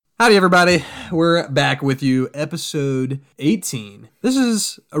Howdy, everybody. We're back with you, episode 18. This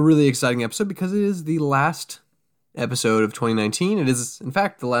is a really exciting episode because it is the last episode of 2019. It is, in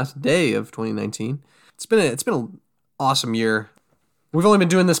fact, the last day of 2019. It's been an awesome year. We've only been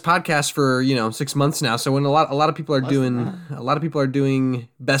doing this podcast for 6 months now. So when a lot of people are doing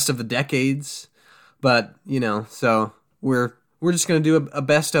best of the decades, but so we're just gonna do a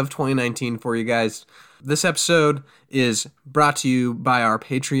best of 2019 for you guys. This episode is brought to you by our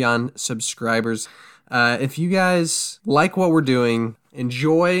Patreon subscribers. If you guys like what we're doing,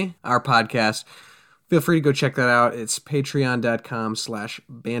 enjoy our podcast, feel free to go check that out. It's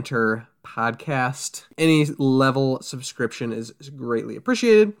patreon.com/banterpodcast. Any level subscription is greatly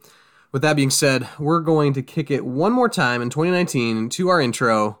appreciated. With that being said, we're going to kick it one more time in 2019 to our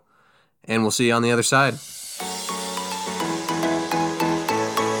intro, and we'll see you on the other side.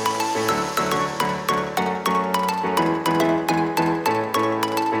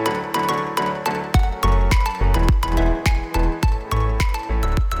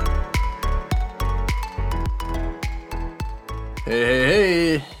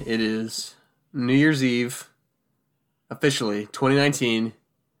 Hey, it is New Year's Eve, officially, 2019.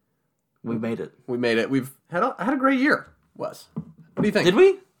 We made it. We've had a great year, Wes. What do you think? Did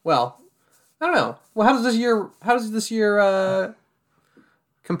we? Well, I don't know. Well, how does this year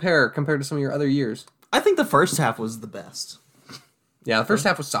compare to some of your other years? I think the first half was the best. Yeah, the first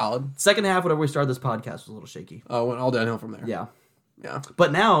half was solid. Second half, whenever we started this podcast, was a little shaky. Oh, it went all downhill from there. Yeah. Yeah.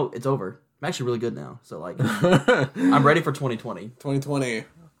 But now, it's over. I'm actually really good now. So, I'm ready for 2020. 2020.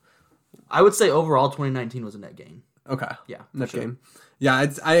 I would say overall, 2019 was a net gain. Okay. Yeah. Net game. Yeah,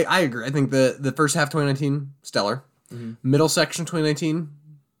 I agree. I think the first half 2019, stellar. Mm-hmm. Middle section 2019,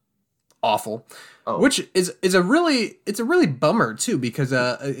 awful. Oh. Which is a really bummer too, because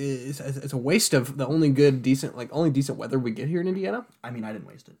it's a waste of the only decent weather we get here in Indiana. I mean, I didn't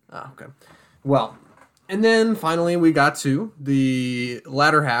waste it. Oh, okay. Well, and then finally we got to the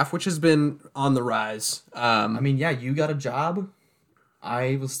latter half, which has been on the rise. You got a job.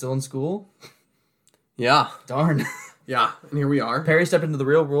 I was still in school. Yeah. Darn. Yeah, and here we are. Perry stepped into the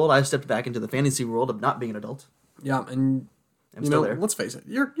real world. I stepped back into the fantasy world of not being an adult. Yeah, and I'm still there. Let's face it,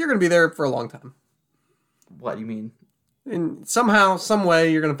 you're going to be there for a long time. What do you mean? And somehow, some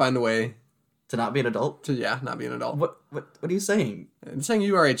way, you're going to find a way to not be an adult. Not be an adult. What are you saying? I'm saying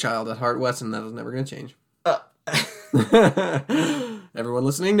you are a child at heart, Wes, and that is never going to change. Everyone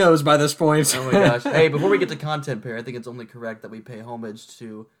listening knows by this point. Oh my gosh! Hey, before we get to content, Perry, I think it's only correct that we pay homage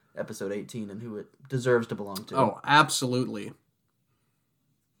to episode 18 and who it deserves to belong to. Oh, absolutely.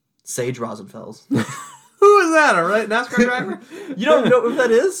 Sage Rosenfels. Who is that? A NASCAR driver? You don't know who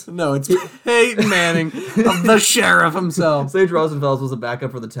that is? No, it's Peyton Manning, of the sheriff himself. Sage Rosenfels was a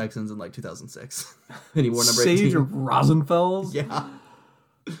backup for the Texans in 2006. And he wore number 18. Sage Rosenfels? Yeah.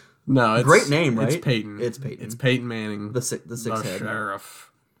 No, it's great name, right? It's Peyton. It's Peyton. It's Peyton Manning. The six head. Sheriff.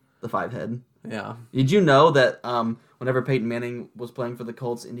 The 5 head. Yeah. Did you know that whenever Peyton Manning was playing for the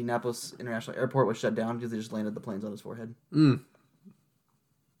Colts, Indianapolis International Airport was shut down because they just landed the planes on his forehead?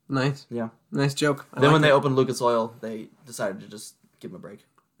 Nice. Yeah. Nice joke. Then when they opened Lucas Oil, they decided to just give him a break.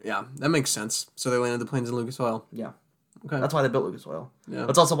 Yeah, that makes sense. So they landed the planes in Lucas Oil. Yeah. Okay. That's why they built Lucas Oil. Yeah.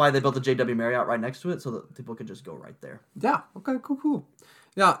 That's also why they built the JW Marriott right next to it, so that people could just go right there. Yeah. Okay. Cool.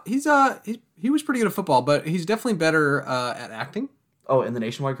 Yeah, he was pretty good at football, but he's definitely better at acting. Oh, in the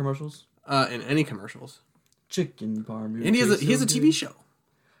Nationwide commercials? In any commercials. Chicken parm. And he has a TV show.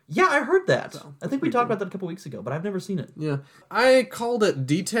 Yeah, I heard that. So, I think we talked about that a couple weeks ago, but I've never seen it. Yeah. I called it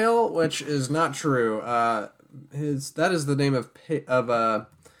Detail, which is not true. That is the name of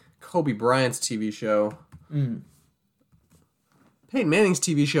Kobe Bryant's TV show. Mm. Peyton Manning's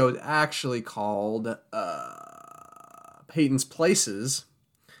TV show is actually called Peyton's Places.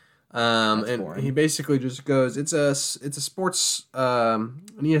 And boring. He basically just goes. It's a sports an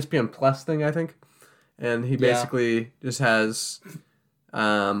ESPN Plus thing, I think, and he basically just has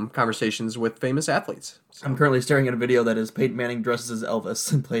conversations with famous athletes. So. I'm currently staring at a video that is Peyton Manning dresses as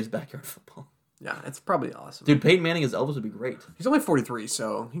Elvis and plays backyard football. Yeah, it's probably awesome. Dude, Peyton Manning as Elvis would be great. He's only 43,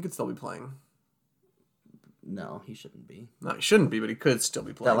 so he could still be playing. No, he shouldn't be. No, he shouldn't be, but he could still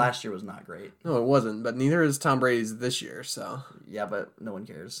be playing. That last year was not great. No, it wasn't, but neither is Tom Brady's this year, so... Yeah, but no one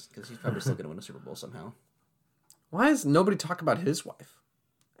cares, because he's probably still going to win a Super Bowl somehow. Why is nobody talking about his wife?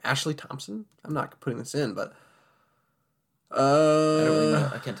 Ashley Thompson? I'm not putting this in, but... I don't really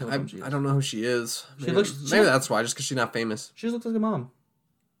know. I can't tell who she is. I don't know who she is. Maybe Maybe that's why, just because she's not famous. She just looks like a mom.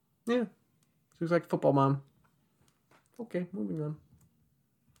 Yeah. She looks like a football mom. Okay, moving on.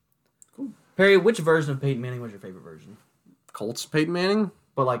 Cool. Perry, which version of Peyton Manning was your favorite version? Colts Peyton Manning?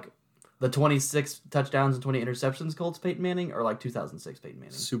 But The 26 touchdowns and 20 interceptions Colts Peyton Manning, or like 2006 Peyton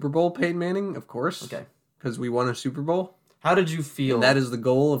Manning? Super Bowl Peyton Manning, of course. Okay. Because we won a Super Bowl. How did you feel? And that is the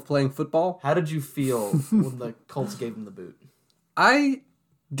goal of playing football. How did you feel when the Colts gave him the boot? I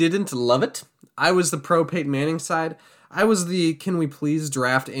didn't love it. I was the pro Peyton Manning side. I was the can we please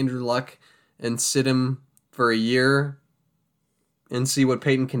draft Andrew Luck and sit him for a year and see what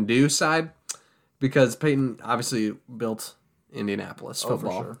Peyton can do side. Because Peyton obviously built Indianapolis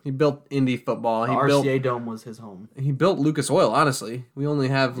football. sure. He built Indy football. The RCA Dome was his home. He built Lucas Oil, honestly. We only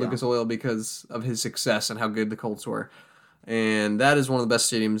have Lucas Oil because of his success and how good the Colts were. And that is one of the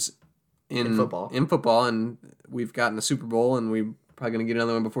best stadiums in football. And we've gotten a Super Bowl, and we're probably going to get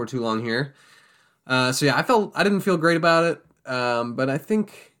another one before too long here. I didn't feel great about it, but I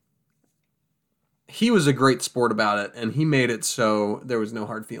think he was a great sport about it, and he made it so there was no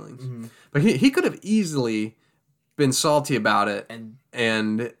hard feelings. Mm-hmm. But he could have easily been salty about it, and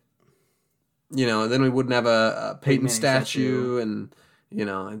then we wouldn't have a Peyton statue, and we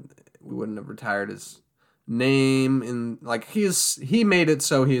wouldn't have retired his name. And like he made it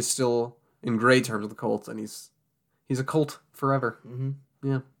so he is still in great terms with the Colts, and he's a Colt forever. Mm-hmm.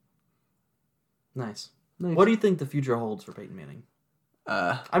 Yeah. Nice. What do you think the future holds for Peyton Manning?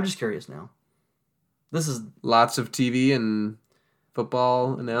 I'm just curious now. This is lots of TV and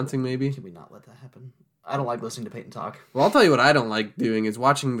football announcing, maybe. Can we not let that happen? I don't like listening to Peyton talk. Well, I'll tell you what I don't like doing is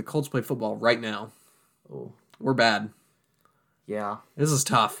watching the Colts play football right now. Oh, we're bad. Yeah, this is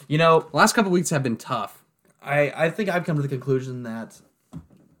tough. The last couple weeks have been tough. I think I've come to the conclusion that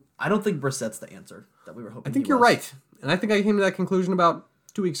I don't think Brissett's the answer that we were hoping. I think you're right, and I think I came to that conclusion about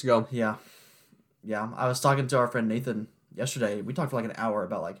 2 weeks ago. Yeah. I was talking to our friend Nathan yesterday. We talked for like an hour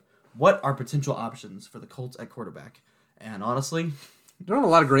about like what are potential options for the Colts at quarterback, and honestly, you don't have a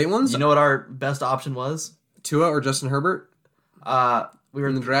lot of great ones. You know what our best option was? Tua or Justin Herbert? We were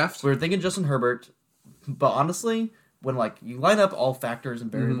in the draft. We were thinking Justin Herbert, but honestly, when like you line up all factors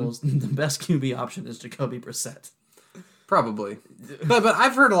and variables, the best QB option is Jacoby Brissett. Probably, but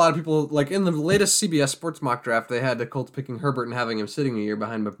I've heard a lot of people like in the latest CBS Sports mock draft they had the Colts picking Herbert and having him sitting a year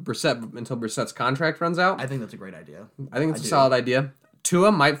behind Brissett until Brissett's contract runs out. I think that's a great idea. I think it's a solid idea.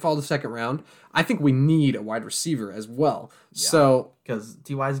 Tua might fall to second round. I think we need a wide receiver as well. Yeah, so because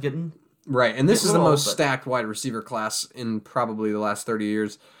T.Y.'s getting right, and this is the most stacked wide receiver class in probably the last 30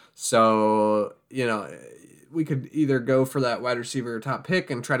 years. So we could either go for that wide receiver top pick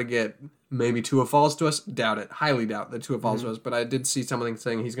and try to get maybe Tua falls to us. Doubt it. Highly doubt that Tua falls to us. But I did see something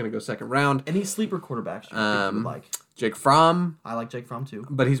saying he's going to go second round. Any sleeper quarterbacks you would like? Jake Fromm. I like Jake Fromm too.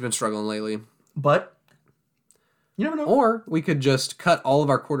 But he's been struggling lately. But you never know. Or we could just cut all of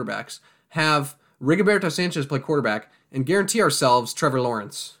our quarterbacks, have Rigoberto Sanchez play quarterback, and guarantee ourselves Trevor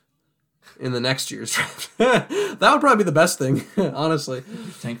Lawrence in the next year's draft. That would probably be the best thing, honestly.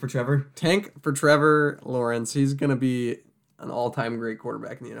 Tank for Trevor? Tank for Trevor Lawrence. He's going to be an all-time great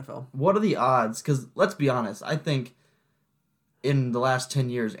quarterback in the NFL. What are the odds? Because let's be honest, I think in the last 10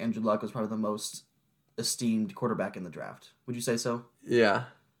 years, Andrew Luck was probably the most esteemed quarterback in the draft. Would you say so? Yeah.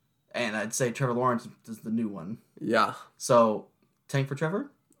 And I'd say Trevor Lawrence is the new one. Yeah. So, tank for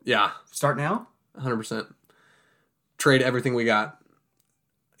Trevor? Yeah. Start now? 100%. Trade everything we got.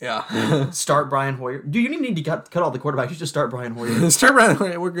 Yeah. Start Brian Hoyer. Do you need to cut all the quarterbacks? You just start Brian Hoyer. Start Brian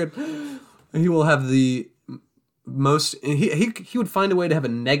Hoyer. We're good. He will have the most... He would find a way to have a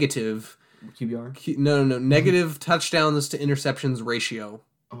negative... QBR? No. Negative touchdowns to interceptions ratio.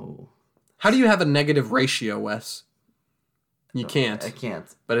 Oh. How do you have a negative ratio, Wes? You can't. I can't.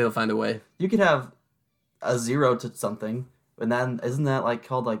 But he'll find a way. You could have a 0 to something, and then isn't that like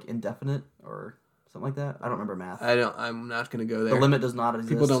called like indefinite or something like that? I don't remember math. I'm not going to go there. The limit does not exist.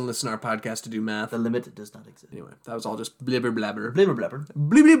 People don't listen to our podcast to do math. The limit does not exist. Anyway, that was all just blibber blabber. Blibber blabber.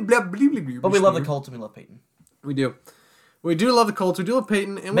 Blibber blabber. Blibber. But we love the Colts and we love Peyton. We do. We do love the Colts. We do love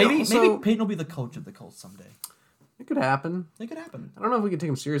Peyton. And maybe Peyton will be the coach of the Colts someday. It could happen. It could happen. I don't know if we could take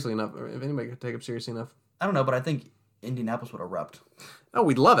him seriously enough, or if anybody could take him seriously enough. I don't know, but I think Indianapolis would erupt. Oh,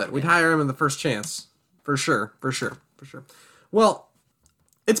 we'd love it. We'd hire him in the first chance. For sure. Well,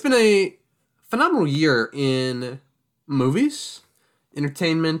 it's been a phenomenal year in movies,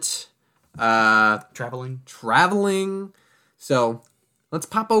 entertainment, traveling. So let's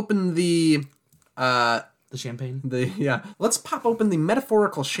pop open the champagne. Let's pop open the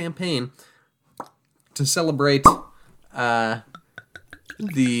metaphorical champagne to celebrate the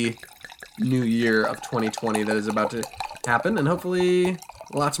new year of 2020 that is about to happen, and hopefully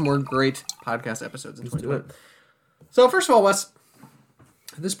lots more great podcast episodes in 2020. So first of all, Wes,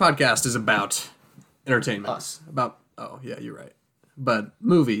 this podcast is about entertainment. Us. Oh yeah, you're right. But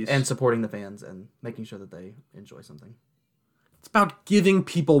movies. And supporting the fans and making sure that they enjoy something. It's about giving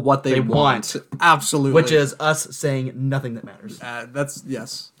people what they want. Absolutely. Which is us saying nothing that matters. That's,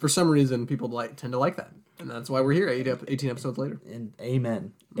 yes. For some reason, people tend to like that. And that's why we're here 18 episodes later. And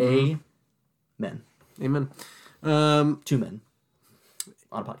amen. Amen. Amen. 2 men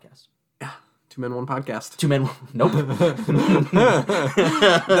on a podcast. Yeah. 2 men, 1 podcast. 2 men. Nope.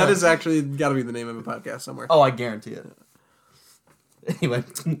 That is actually got to be the name of a podcast somewhere. Oh, I guarantee it. Anyway,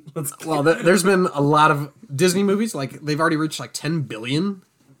 let's go. Well, there's been a lot of Disney movies. Like, they've already reached like 10 billion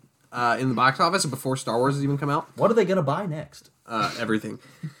in the box office before Star Wars has even come out. What are they going to buy next? Everything.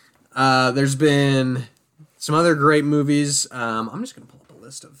 There's been some other great movies. I'm just going to pull up a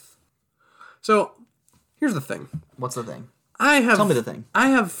list of... So, here's the thing. What's the thing? Tell me the thing. I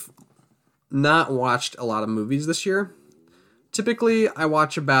have not watched a lot of movies this year. Typically, I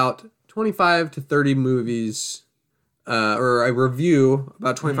watch about 25 to 30 movies... or I review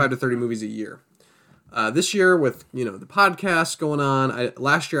about 25 to 30 movies a year. This year, with the podcast going on,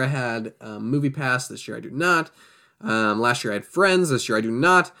 last year I had Movie Pass. This year I do not. Last year I had Friends. This year I do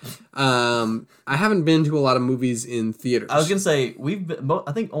not. I haven't been to a lot of movies in theaters. I was gonna say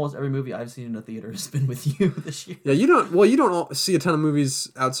I think almost every movie I've seen in a theater has been with you this year. Yeah, you don't see a ton of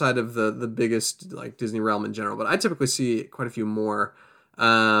movies outside of the biggest like Disney realm in general, but I typically see quite a few more.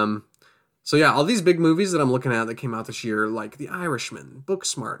 So yeah, all these big movies that I'm looking at that came out this year, like The Irishman,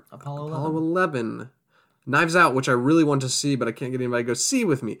 Booksmart, Apollo 11, Knives Out, which I really want to see, but I can't get anybody to go see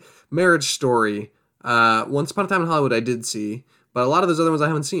with me. Marriage Story, Once Upon a Time in Hollywood I did see, but a lot of those other ones I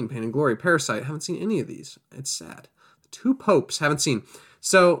haven't seen. Pain and Glory, Parasite, haven't seen any of these. It's sad. The Two Popes, haven't seen.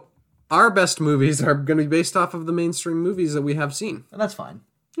 So our best movies are going to be based off of the mainstream movies that we have seen. And that's fine.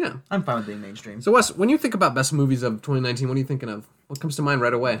 Yeah. I'm fine with being mainstream. So Wes, when you think about best movies of 2019, what are you thinking of? What comes to mind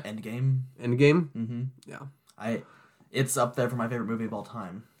right away? Endgame. Mm-hmm. Yeah. It's up there for my favorite movie of all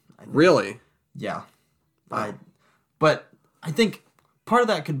time. Really? Yeah. Wow. But I think part of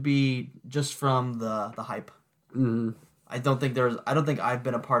that could be just from the hype. Mm-hmm. I don't think I've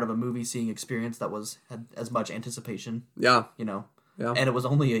been a part of a movie seeing experience that had as much anticipation. Yeah. Yeah. And it was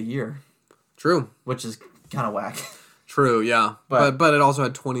only a year. True. Which is kind of whack. True, yeah. But it also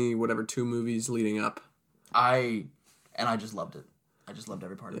had 2 movies leading up. I just loved it. I just loved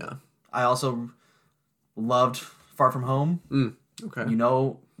every part of it. Yeah. I also loved Far From Home. Okay.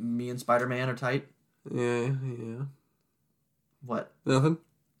 Me and Spider-Man are tight. Yeah. What? Nothing.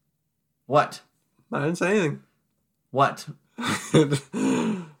 What? I didn't say anything. What?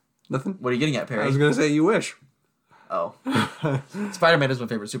 Nothing. What are you getting at, Perry? I was going to say you wish. Oh. Spider-Man is my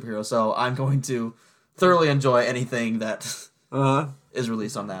favorite superhero, so I'm going to thoroughly enjoy anything that is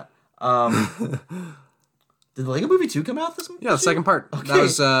released on that. Did the Lego Movie 2 come out this month? Yeah, the second part. Okay.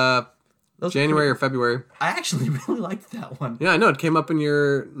 That was January or February. I actually really liked that one. Yeah, I know. It came up in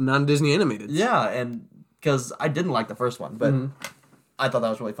your non-Disney animated. Yeah, and because I didn't like the first one, but I thought that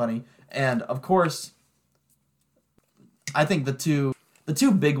was really funny. And, of course, I think the two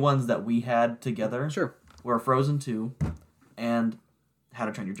big ones that we had together were Frozen 2 and How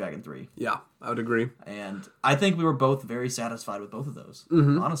to Train Your Dragon 3. Yeah, I would agree. And I think we were both very satisfied with both of those,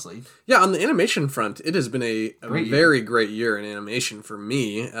 honestly. Yeah, on the animation front, it has been a very great year in animation for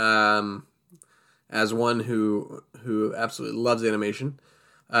me. As one who absolutely loves animation.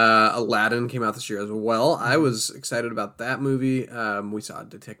 Aladdin came out this year as well. I was excited about that movie. We saw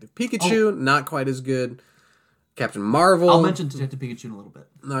Detective Pikachu, not quite as good. Captain Marvel. I'll mention Detective Pikachu in a little bit.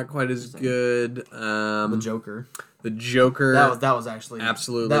 Not quite as good. The Joker. The Joker. That was actually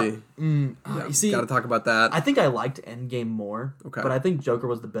absolutely. You see, got to talk about that. I think I liked Endgame more. Okay. But I think Joker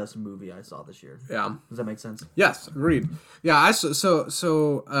was the best movie I saw this year. Yeah. Does that make sense? Yes, agreed. Yeah,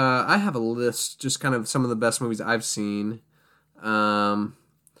 I have a list, just kind of some of the best movies I've seen.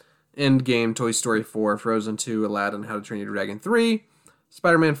 Endgame, Toy Story 4, Frozen 2, Aladdin, How to Train Your Dragon 3,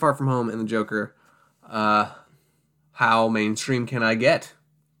 Spider-Man, Far From Home, and The Joker. How mainstream can I get?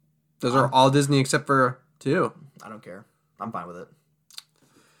 Those are all Disney except for 2. I don't care. I'm fine with it.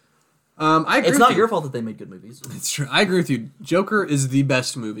 I agree. It's not your fault that they made good movies. It's true. I agree with you. Joker is the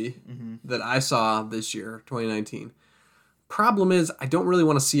best movie that I saw this year, 2019. Problem is, I don't really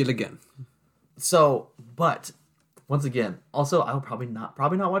want to see it again. So, but once again, also I will probably not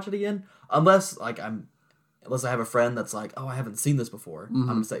watch it again unless I have a friend that's like, oh, I haven't seen this before. I'm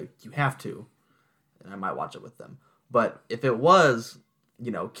gonna say you have to, and I might watch it with them. But if it was,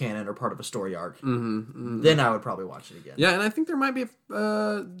 canon or part of a story arc, then I would probably watch it again. Yeah, and I think there might be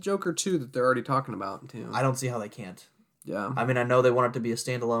a Joker 2 that they're already talking about too. I don't see how they can't. Yeah. I mean, I know they want it to be a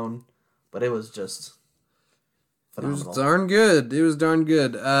standalone, but it was just phenomenal. It was darn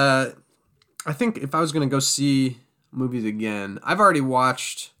good. I think if I was going to go see movies again, I've already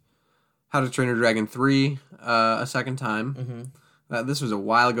watched How to Train Your Dragon 3 a second time. This was a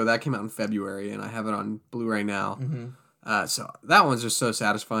while ago. That came out in February, and I have it on Blu-ray now. So that one's just so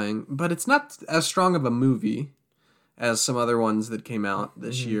satisfying. But it's not as strong of a movie as some other ones that came out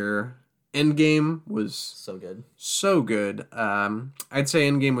this year. Endgame was So good. so good. I'd say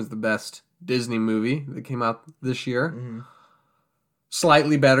Endgame was the best Disney movie that came out this year.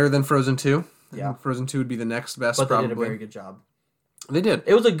 Slightly better than Frozen 2. I think Frozen 2 would be the next best, But probably. they did a very good job. They did.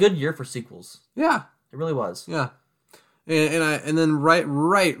 It was a good year for sequels. Yeah. It really was. Yeah. And then right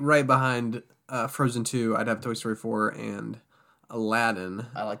behind Frozen 2, I'd have Toy Story 4 and Aladdin.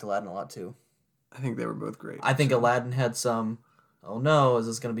 I liked Aladdin a lot too. I think they were both great. I think Aladdin had some, oh no, is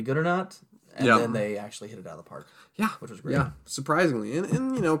this going to be good or not? And then they actually hit it out of the park. Yeah. Which was great. Yeah, surprisingly.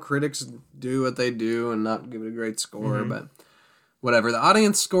 And you know, critics do what they do and not give it a great score, but whatever. The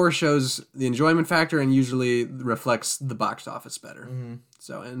audience score shows the enjoyment factor and usually reflects the box office better.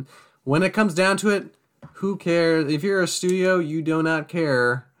 So, and when it comes down to it, who cares? If you're a studio, you do not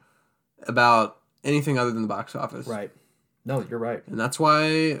care about anything other than the box office. Right. No, you're right. And that's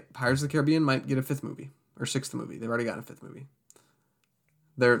why Pirates of the Caribbean might get a 5th movie or 6th movie. They've already gotten a 5th movie.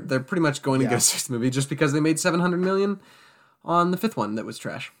 They're pretty much going to get a 6th movie just because they made $700 million on the 5th one that was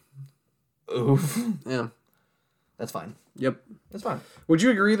trash. Oof. Yeah. That's fine. Yep. That's fine. Would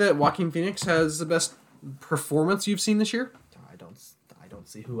you agree that Joaquin Phoenix has the best performance you've seen this year? I don't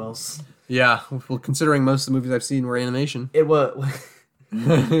see who else. Yeah. Well, considering most of the movies I've seen were animation. It was,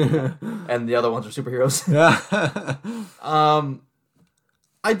 and the other ones are superheroes. Yeah.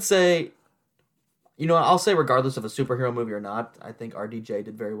 I'd say, you know, I'll say regardless of a superhero movie or not, I think RDJ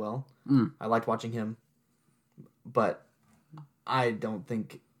did very well. I liked watching him, but I don't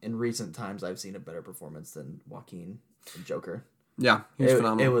think in recent times I've seen a better performance than Joaquin in Joker. Yeah, he was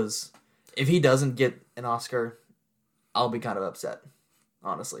phenomenal. It was, if he doesn't get an Oscar, I'll be kind of upset,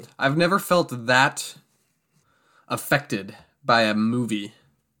 honestly. I've never felt that affected by a movie.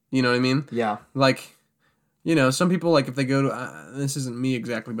 You know what I mean? Yeah. Like, you know, some people, like, if they go to, this isn't me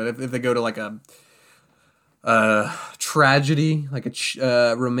exactly, but if they go to, like, a tragedy, like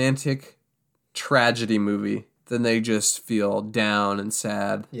a romantic tragedy movie, then they just feel down and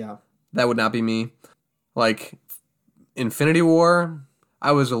sad. Yeah. That would not be me. Like, Infinity War,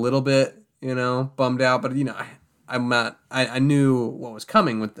 I was a little bit, you know, bummed out, but, you know, I'm not, I knew what was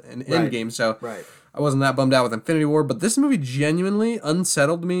coming with an Endgame, so Right. I wasn't that bummed out with Infinity War, but this movie genuinely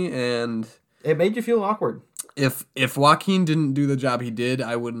unsettled me, and It made you feel awkward. if Joaquin didn't do the job he did,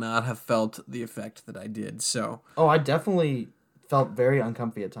 I would not have felt the effect that I did. So, Oh, I definitely felt very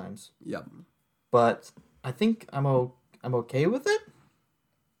uncomfy at times, yep. but I think I'm okay with it.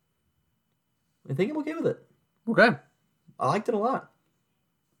 I think I'm okay with it. Okay. I liked it a lot.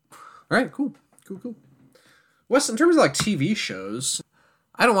 All right, cool. Wes, in terms of like TV shows,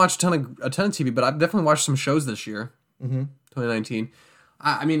 I don't watch a ton of TV, but I've definitely watched some shows this year, 2019.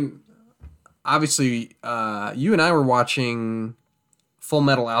 I mean, obviously, you and I were watching Full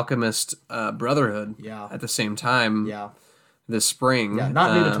Metal Alchemist Brotherhood at the same time this spring. Yeah,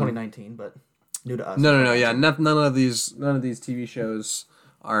 not new to 2019, but new to us. No. Yeah, none of these TV shows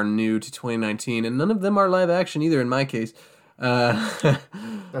are new to 2019, and none of them are live action either. In my case, That's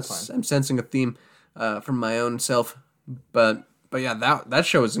fine. I'm sensing a theme from my own self, but yeah, that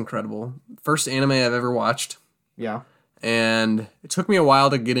show is incredible. First anime I've ever watched. Yeah. And it took me a while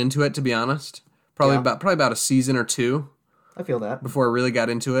to get into it, to be honest. Probably about a season or two I feel that. before I really got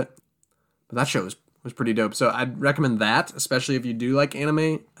into it. But that show was pretty dope. So I'd recommend that, especially if you do like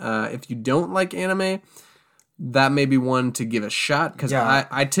anime. If you don't like anime, that may be one to give a shot, because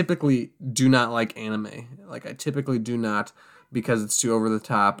I typically do not like anime. Like, I typically do not, because it's too over the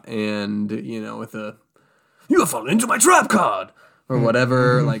top, and, you know, with a "you have fallen into my trap" card or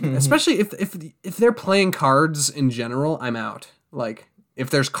whatever. Like, especially if they're playing cards in general, I'm out. Like, if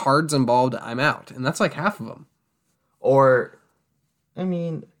there's cards involved, I'm out, and that's like half of them. Or, I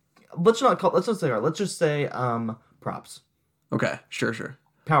mean, let's just say props. Okay, sure.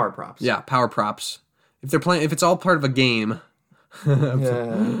 Power props. Yeah, power props. If it's all part of a game.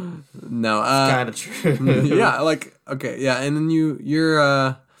 Yeah. No, Kind of true. yeah, like, okay, yeah, and then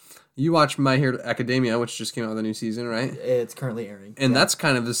you watch My Hero Academia, which just came out with a new season, right? It's currently airing. And that's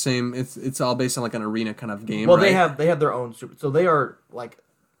kind of the same. It's all based on like an arena kind of game. Well, right? they have their own super. So they are like,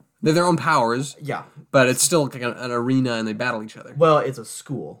 They're their own powers, yeah. but it's still like an arena, and they battle each other. Well, it's a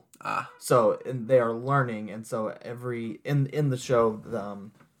school. Ah, So and they are learning, and so in the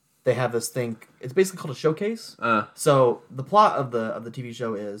show, they have this thing. It's basically called a showcase. So the plot of the TV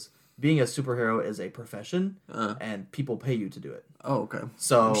show is being a superhero is a profession, and people pay you to do it. oh, okay.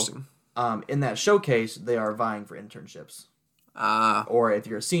 So, Interesting. in that showcase, they are vying for internships. or if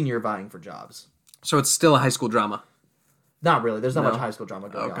you're a senior vying for jobs. So it's still a high school drama. Not really. There's not much high school drama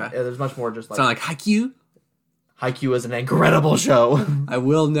going on. Yeah, there's much more just like... It's not like Haikyuu? Haikyuu is an incredible show. I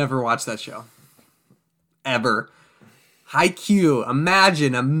will never watch that show. Ever. Haikyuu.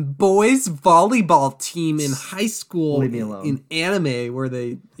 Imagine a boys volleyball team in high school Leave me alone. in anime where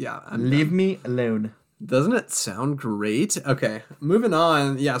they... Yeah. Leave me alone. Doesn't it sound great? Okay. Moving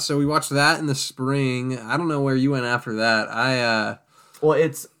on. Yeah, so we watched that in the spring. I don't know where you went after that.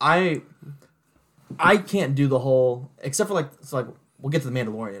 Well, I can't do the whole... Except for it's like... We'll get to The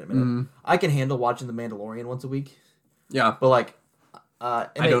Mandalorian in a minute. Mm-hmm. I can handle watching The Mandalorian once a week. Yeah. But like... I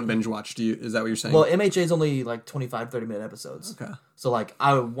don't binge watch. Do you? Is that what you're saying? Well, MHA is only like 25, 30-minute episodes. Okay. So like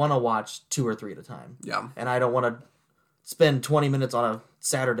I want to watch 2 or 3 at a time. Yeah. And I don't want to spend 20 minutes on a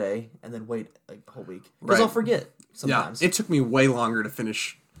Saturday and then wait a whole week. Because Right. I'll forget sometimes. Yeah. It took me way longer to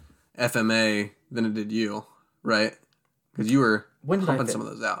finish FMA than it did you, right? Because you were pumping some of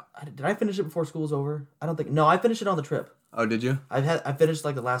those out. Did I finish it before school was over? I don't think... No, I finished it on the trip. Oh, did you? I finished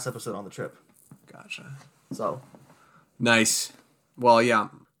like the last episode on the trip. Gotcha. So... Nice. Well, yeah.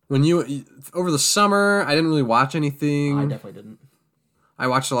 When over the summer, I didn't really watch anything. I definitely didn't. I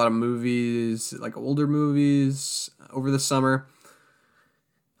watched a lot of movies, like older movies, over the summer.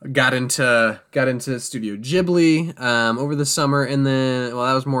 Got into Studio Ghibli over the summer, and then that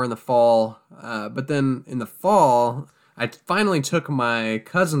was more in the fall. But then in the fall, I finally took my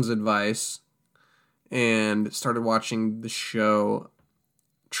cousin's advice and started watching the show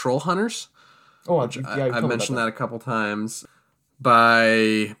Troll Hunters. Oh, I've mentioned that a couple times.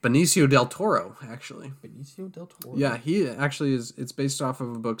 By Benicio del Toro, actually. Benicio del Toro? Yeah, he actually is. It's based off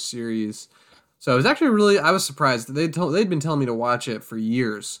of a book series. So it was actually I was surprised. They'd been telling me to watch it for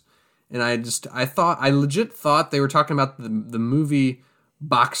years. And I legit thought they were talking about the movie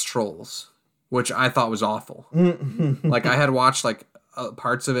Box Trolls, which I thought was awful. Like I had watched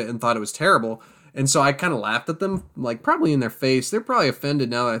parts of it and thought it was terrible. And so I kind of laughed at them, like probably in their face. They're probably offended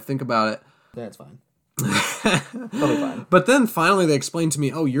now that I think about it. That's fine. Totally fine. But then finally they explained to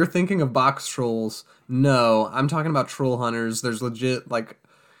me, oh, you're thinking of Box Trolls. No, I'm talking about Troll Hunters. There's legit like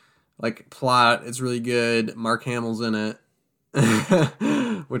plot. It's really good. Mark Hamill's in it.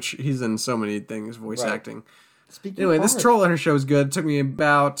 Which he's in so many things, voice acting. Anyway, this Troll Hunter show is good. It took me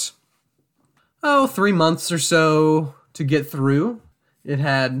about 3 months or so to get through. It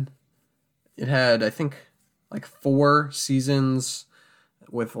had I think like 4 seasons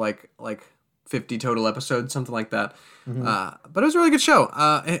with like 50 total episodes, something like that. Mm-hmm. But it was a really good show.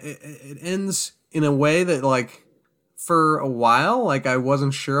 It ends in a way that for a while, I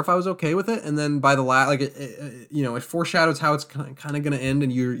wasn't sure if I was okay with it, and then by the last, it foreshadows how it's kind of going to end,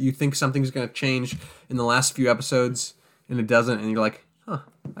 and you think something's going to change in the last few episodes, and it doesn't, and you're like, huh,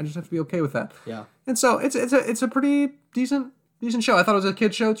 I just have to be okay with that. Yeah. And so it's a pretty decent show. I thought it was a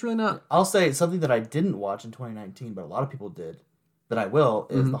kid's show. It's really not. I'll say something that I didn't watch in 2019, but a lot of people did. That I will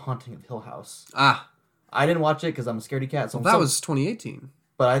is The Haunting of Hill House. I didn't watch it because I'm a scaredy cat. So that was 2018.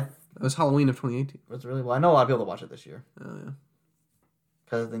 But it was Halloween of 2018. It's really well. I know a lot of people that watch it this year. Oh yeah.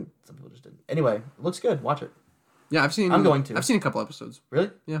 Because I think some people just didn't. Anyway, it looks good. Watch it. Yeah, I'm going to. I've seen a couple episodes.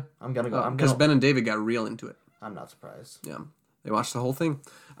 Really? Yeah. I'm gonna go. Because Ben and David got real into it. I'm not surprised. Yeah, they watched the whole thing.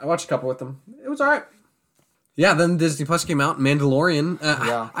 I watched a couple with them. It was all right. Yeah, then Disney Plus came out, Mandalorian.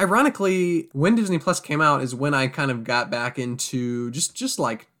 Ironically, when Disney Plus came out is when I kind of got back into, just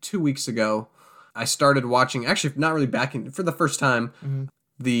like 2 weeks ago, I started watching, actually not really back in, for the first time,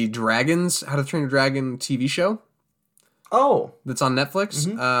 the Dragons, How to Train Your Dragon TV show. Oh. That's on Netflix.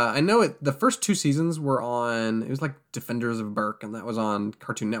 Mm-hmm. I know the first 2 seasons were on, it was like Defenders of Berk, and that was on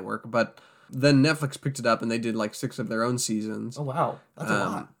Cartoon Network, but then Netflix picked it up and they did 6 of their own seasons. Oh, wow. That's a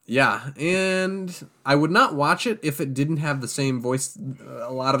lot. Yeah. And I would not watch it if it didn't have the same voice,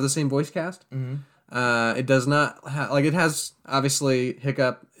 a lot of the same voice cast. Mm-hmm. It does not it has, obviously,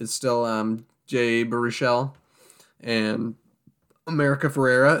 Hiccup is still Jay Baruchel, and America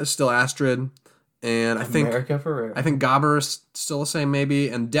Ferrera is still Astrid. And I think Gabber is still the same, maybe,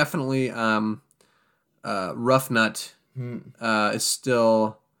 and definitely Ruffnut is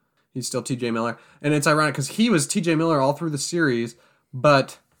still. He's still T.J. Miller. And it's ironic because he was T.J. Miller all through the series,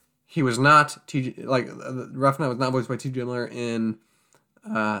 but he was not Ruffnut was not voiced by T.J. Miller in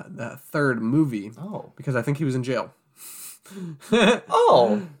the 3rd movie. Oh. Because I think he was in jail.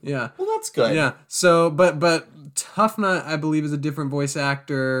 Oh. Yeah. Well, that's good. Yeah. So, but Tough Nut, I believe, is a different voice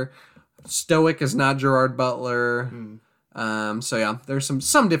actor. Stoic is not Gerard Butler. So yeah, there's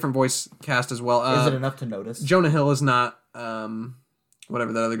some different voice cast as well. Is it enough to notice? Jonah Hill is not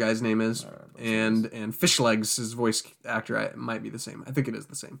whatever that other guy's name is, and Fishlegs, his voice actor, might be the same. I think it is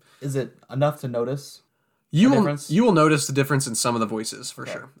the same. Is it enough to notice? difference? You will notice the difference in some of the voices for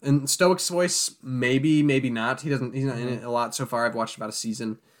sure. In Stoic's voice, maybe not. He's not in it a lot so far. I've watched about a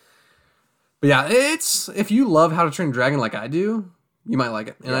season. But yeah, it's if you love How to Train a Dragon like I do, you might like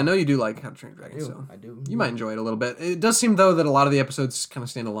it. And I know you do like How to Train a Dragon, so I do. you might enjoy it a little bit. It does seem though that a lot of the episodes kind of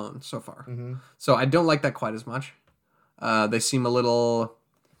stand alone so far. So I don't like that quite as much. They seem a little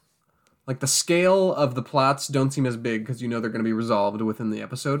like the scale of the plots don't seem as big because you know they're going to be resolved within the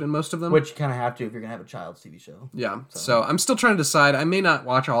episode in most of them. Which you kind of have to if you're going to have a child's TV show. Yeah. So I'm still trying to decide. I may not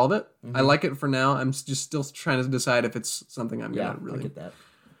watch all of it. I like it for now. I'm just still trying to decide if it's something I'm going to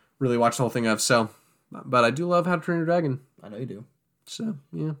really watch the whole thing of. So, but I do love How to Train Your Dragon. I know you do. So,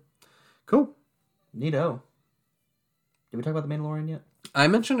 yeah. Cool. Neato. Did we talk about The Mandalorian yet? I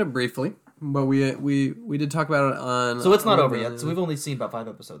mentioned it briefly, but we did talk about it on... So it's not over yet. So we've only seen about 5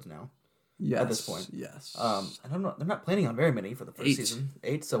 episodes now. Yes, at this point. Yes. And they're not planning on very many for the first season.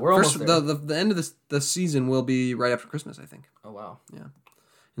 8, so we're almost there. The end of the season will be right after Christmas, I think. Oh, wow. Yeah. And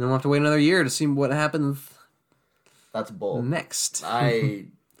then we'll have to wait another year to see what happens That's bold. next.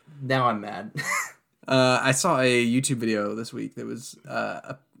 Now I'm mad. I saw a YouTube video this week that was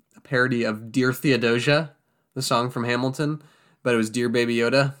a parody of Dear Theodosia, the song from Hamilton, but it was Dear Baby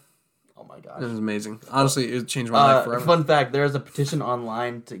Yoda. Oh my gosh. It was amazing. Honestly, it changed my life forever. Fun fact, there's a petition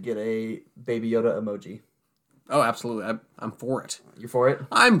online to get a Baby Yoda emoji. Oh, absolutely. I'm for it. You're for it?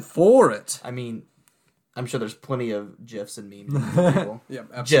 I'm for it. I mean, I'm sure there's plenty of GIFs and memes. And people. Yeah,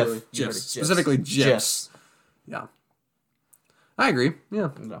 absolutely. GIFs. Specifically GIFs. Yeah. I agree. Yeah.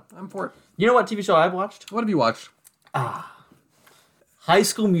 No. I'm for it. You know what TV show I've watched? What have you watched? High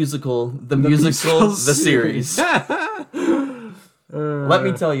School Musical, the musical, the series. Let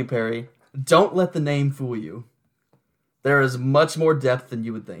me tell you, Perry, don't let the name fool you. There is much more depth than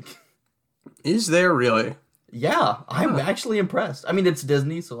you would think. Is there really? Yeah, I'm actually impressed. I mean, it's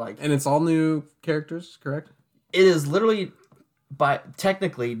Disney, so like... And it's all new characters, correct? It is literally,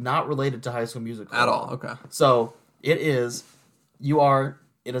 technically, not related to High School Musical. At all, okay. So, it is a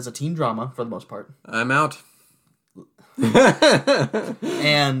teen drama, for the most part. I'm out.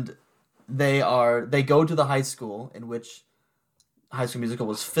 And they go to the high school in which High School Musical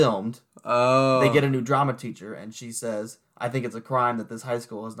was filmed. Oh. They get a new drama teacher, and she says, "I think it's a crime that this high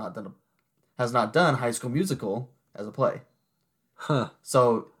school has not done High School Musical as a play." Huh.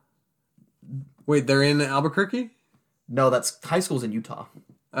 So, wait, they're in Albuquerque? no, that's high school's in Utah.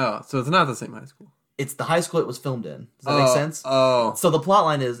 Oh, so it's not the same high school. It's the high school it was filmed in. Does that make sense? Oh. So the plot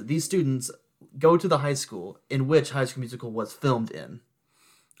line is these students go to the high school in which High School Musical was filmed in.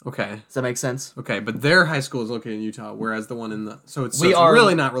 Okay. Does that make sense? Okay, but their high school is located in Utah, whereas the one in the... So it's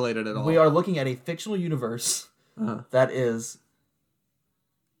really not related at all. We are looking at a fictional universe that is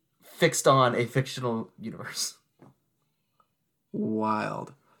fixed on a fictional universe.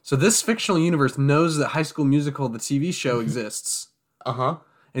 Wild. So this fictional universe knows that High School Musical, the TV show, exists. Uh-huh.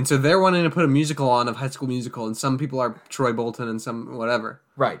 And so they're wanting to put a musical on of High School Musical, and some people are Troy Bolton and some whatever.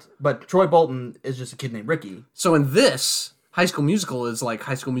 Right. But Troy Bolton is just a kid named Ricky. So in this, High School Musical is like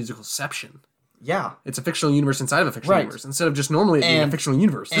High School Musicalception. Yeah. It's a fictional universe inside of a fictional universe, instead of just normally it being a fictional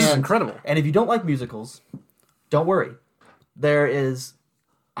universe. This is incredible. And if you don't like musicals, don't worry.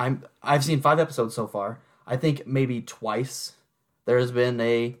 I've seen 5 episodes so far. I think maybe twice there has been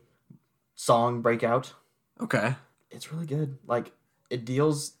a song breakout. Okay. It's really good. Like, it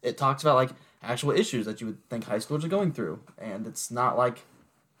talks about, like, actual issues that you would think high schoolers are going through. And it's not, like,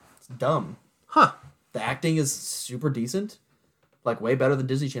 it's dumb. Huh. The acting is super decent. Like, way better than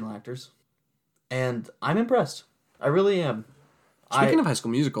Disney Channel actors. And I'm impressed. I really am. Speaking of High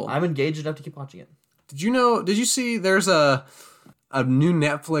School Musical, I'm engaged enough to keep watching it. Did you see there's a new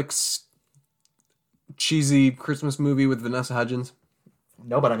Netflix cheesy Christmas movie with Vanessa Hudgens?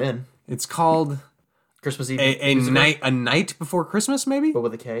 No, but I'm in. It's called Christmas Eve. A Night Before Christmas, maybe? But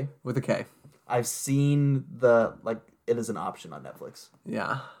with a K? With a K. I've seen it is an option on Netflix.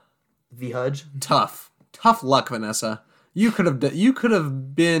 Yeah. V Hudge. Tough luck, Vanessa. You could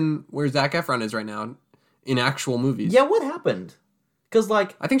have been where Zac Efron is right now in actual movies. Yeah, what happened? Because,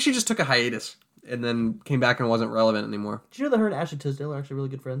 like... I think she just took a hiatus and then came back and wasn't relevant anymore. Did you know that her and Ashley Tisdale are actually really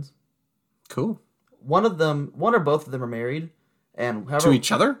good friends? Cool. One or both of them are married. And to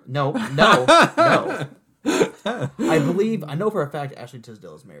each other? No. I know for a fact Ashley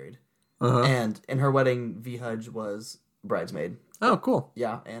Tisdale is married. Uh-huh. And in her wedding, V Hudge was bridesmaid. Oh, cool.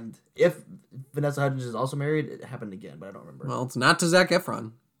 Yeah, and if Vanessa Hudgens is also married, it happened again, but I don't remember. Well, it's not to Zac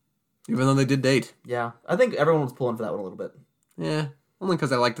Efron, even though they did date. Yeah, I think everyone was pulling for that one a little bit. Yeah, only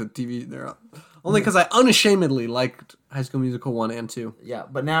because I liked the TV there. Only because I unashamedly liked High School Musical 1 and 2. Yeah,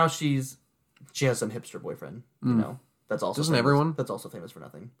 but now she has some hipster boyfriend, you know. That's also Doesn't famous. everyone? That's also famous for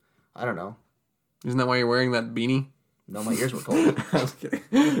nothing. I don't know. Isn't that why you're wearing that beanie? No, my ears were cold. I was kidding.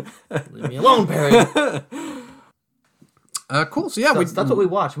 Leave me alone, Perry. Cool. So yeah, That's what we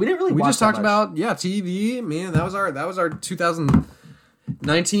watched. We didn't really. we watch just that talked much. about TV. Man, that was our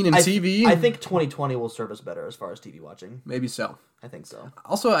 2019 in TV. I think 2020 will serve us better as far as TV watching. Maybe so. I think so.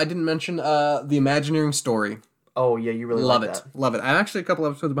 Also, I didn't mention the Imagineering story. Oh yeah, you really Love like it. that. Love it. I'm actually a couple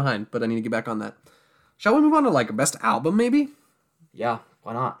episodes behind, but I need to get back on that. Shall we move on to like a best album, maybe? Yeah,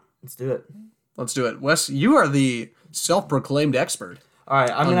 why not? Let's do it. Let's do it. Wes, you are the self-proclaimed expert. All right,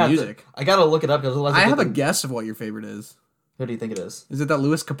 I'm On gonna have music. to. I gotta look it up because otherwise I have a guess of what your favorite is. Who do you think it is? Is it that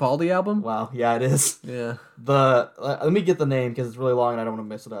Louis Capaldi album? Wow, yeah, it is. Yeah. Let me get the name because it's really long and I don't want to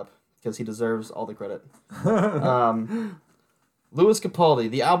mess it up because he deserves all the credit. Louis Capaldi.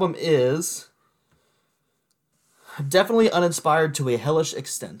 The album is definitely uninspired to a hellish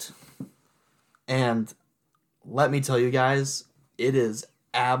extent, and let me tell you guys, it is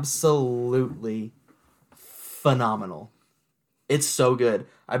absolutely phenomenal. It's so good.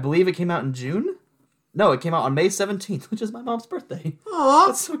 I believe it came out in June. No, it came out on May 17th, which is my mom's birthday. Aww.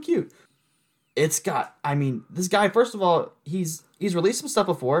 That's so cute. It's got, I mean, this guy, first of all, he's released some stuff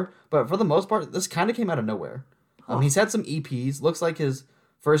before, but for the most part, this kind of came out of nowhere. He's had some EPs. Looks like his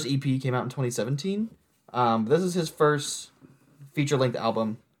first EP came out in 2017. This is his first feature-length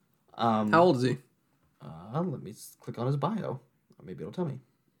album. How old is he? Let me click on his bio. Maybe it'll tell me.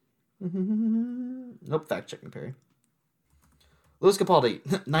 Nope, fact check me, Perry. Louis Capaldi,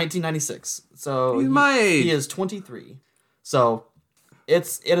 1996. So He's my age. He is 23. So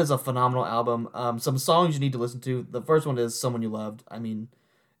it is a phenomenal album. Some songs you need to listen to. The first one is "Someone You Loved." I mean,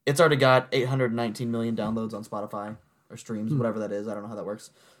 it's already got 819 million downloads on Spotify or streams, whatever that is. I don't know how that works.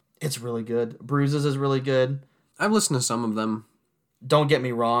 It's really good. "Bruises" is really good. I've listened to some of them. "Don't Get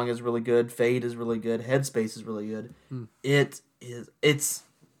Me Wrong" is really good. "Fade" is really good. "Headspace" is really good. It's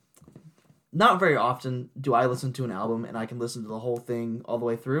not very often do I listen to an album and I can listen to the whole thing all the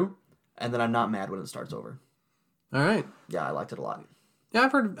way through, and then I'm not mad when it starts over. All right. Yeah, I liked it a lot. Yeah,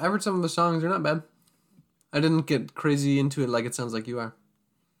 I've heard some of the songs. They're not bad. I didn't get crazy into it like it sounds like you are.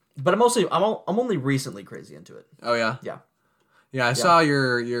 But I'm only recently crazy into it. Oh yeah. Yeah. Yeah, I saw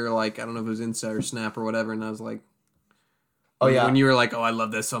your like, I don't know if it was Insta or Snap or whatever, and I was like, Oh yeah. when you were like, oh, I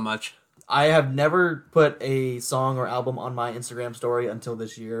love this so much. I have never put a song or album on my Instagram story until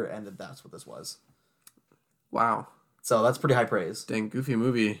this year, and that's what this was. Wow. So that's pretty high praise. Dang, Goofy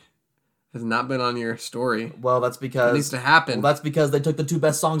Movie has not been on your story. Well, that's because It needs to happen. Well, that's because they took the two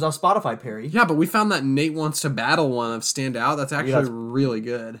best songs off Spotify, Perry. Yeah, but we found that Nate Wants to Battle one of Stand Out. That's actually that's- really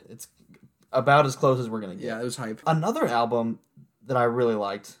good. It's about as close as we're gonna get. Yeah, it was hype. Another album that I really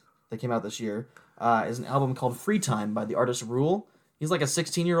liked that came out this year is an album called Free Time by the artist Rule. He's like a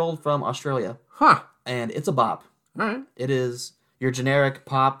 16-year-old from Australia, Huh. and it's a bop. All right. It is your generic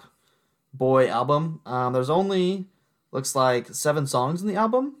pop boy album. There's only, looks like, 7 songs in the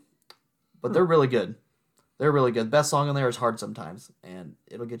album, but they're really good. They're really good. Best song on there is Hard Sometimes, and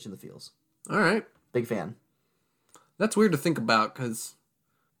it'll get you in the feels. All right. Big fan. That's weird to think about because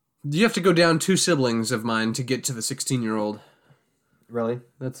you have to go down 2 siblings of mine to get to the 16-year-old. Really?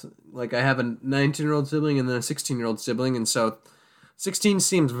 That's like I have a 19-year-old sibling and then a 16-year-old sibling, and so 16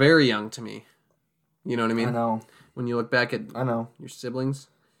 seems very young to me. You know what I mean? I know. When you look back at I know. your siblings.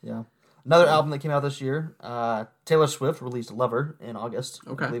 Yeah. Another album that came out this year, Taylor Swift released Lover in August.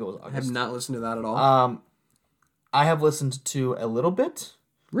 Okay. I believe it was I August. have not listened to that at all. I have listened to a little bit.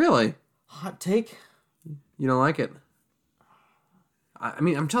 Really? Hot take. You don't like it? I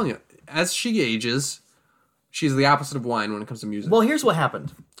mean, I'm telling you, as she ages, she's the opposite of wine when it comes to music. Well, here's what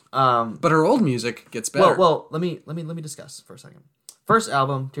happened. But her old music gets better. Well, let me discuss for a second. First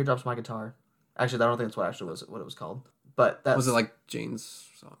album, Teardrops on My Guitar. Actually, I don't think that's what it was called. But that was it like Jane's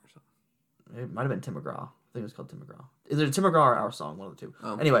song or something? It might have been Tim McGraw. I think it was called Tim McGraw. Is it Tim McGraw or Our Song? One of the two.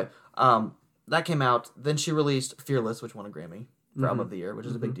 Oh. Anyway, that came out. Then she released Fearless, which won a Grammy for Album of the Year, which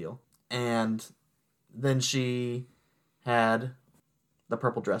is a big deal. And then she had the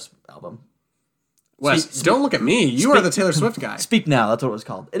Purple Dress album. Wes, don't look at me. You are the Taylor Swift guy. Speak Now, that's what it was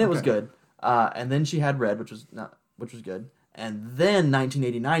called. And it was good. And then she had Red, which was good. And then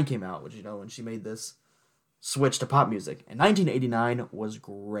 1989 came out, which, when she made this switch to pop music. And 1989 was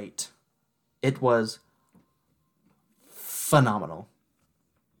great. It was phenomenal.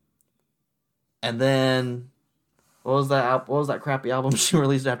 And then what was that crappy album she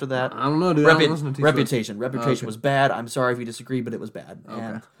released after that? I don't know, dude. I don't listen to T-Swift. Reputation. Reputation was bad. I'm sorry if you disagree, but it was bad.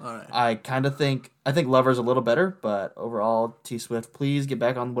 And all right. I think Lover's a little better, but overall, T Swift, please get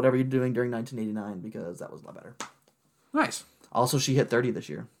back on whatever you're doing during 1989 because that was a lot better. Nice. Also, she hit 30 this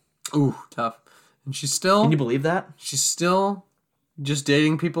year. Ooh, tough. And she's still... Can you believe that? She's still just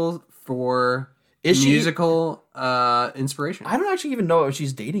dating people for Is she? musical inspiration. I don't actually even know if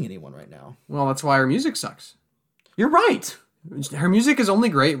she's dating anyone right now. Well, that's why her music sucks. You're right. Her music is only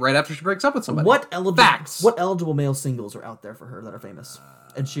great right after she breaks up with somebody. What eligible Facts. What eligible male singles are out there for her that are famous?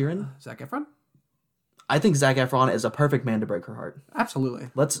 Ed Sheeran. Zac Efron? I think Zac Efron is a perfect man to break her heart. Absolutely.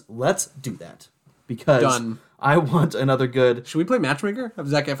 Let's do that because Done. I want another good. Should we play Matchmaker? Have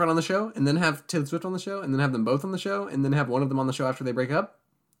Zac Efron on the show, and then have Taylor Swift on the show, and then have them both on the show, and then have one of them on the show after they break up?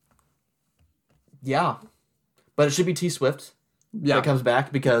 Yeah, but it should be T Swift. Yeah. That comes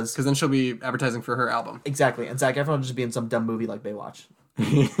back because Because then she'll be advertising for her album. exactly, and Zac Efron will just be in some dumb movie like Baywatch.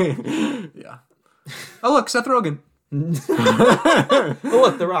 Yeah. Oh, look, Seth Rogen. Oh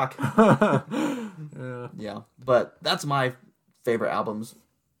look, The Rock. Yeah. Yeah, but that's my favorite albums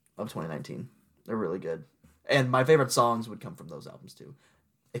of 2019. They're really good, and my favorite songs would come from those albums too.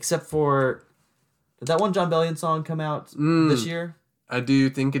 Except for, did that one John Bellion song come out this year? I do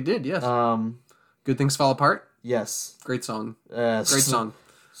think it did, yes. Good Things Fall Apart. Yes. Great song. Great Great song.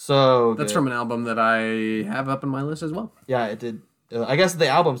 So That's good. from an album that I have up on my list as well. Yeah, it did. I guess the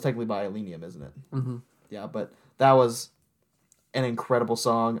album's technically by Elenium, isn't it? Mm-hmm. Yeah, but that was an incredible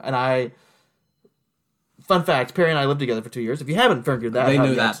song, and I. Fun fact: Perry and I lived together for 2 years. If you haven't figured that, They out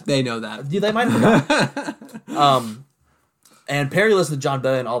knew yet, that. They know that. Yeah, they might have forgotten. And Perry listened to John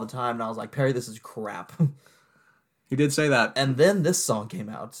Bellion all the time, and I was like, Perry, this is crap. He did say that. And then this song came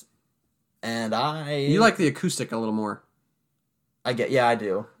out, and You like the acoustic a little more. I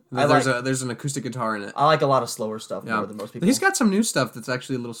do. There's an acoustic guitar in it. I like a lot of slower stuff Yeah. more than most people. He's got some new stuff that's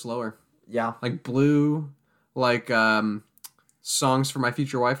actually a little slower. Yeah. Like Blue, like Songs for My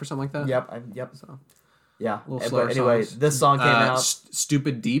Future Wife or something like that. Yep. So, Yeah. little But slower anyway, songs. this song came out,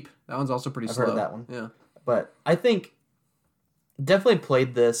 Stupid Deep. That one's also pretty I've slow. heard of that one. Yeah. but I think definitely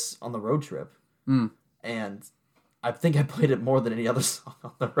played this on the road trip. Mm. And I think I played it more than any other song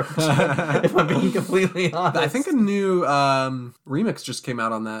on the road trip, if I'm being completely honest. I think a new remix just came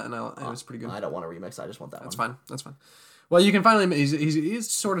out on that, and it was pretty good. I don't want a remix. I just want that That's one. fine. That's fine. Well, you can finally. He's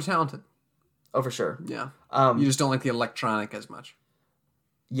sort of talented. Oh, for sure. Yeah. Um, You just don't like the electronic as much.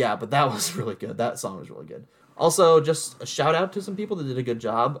 Yeah, but that was really good. That song was really good. Also, just a shout out to some people that did a good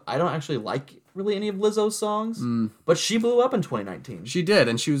job. I don't actually like really any of Lizzo's songs, but she blew up in 2019. She did,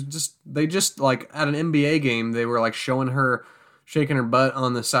 and she was they just like at an NBA game, they were like showing her shaking her butt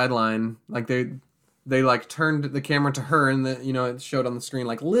on the sideline. Like they like turned the camera to her, and it showed on the screen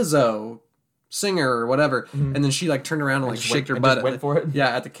like Lizzo, singer or whatever, and then she like turned around and like shaked her butt. Went for it. Yeah,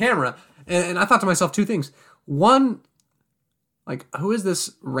 at the camera, and I thought to myself two things. One, like, who is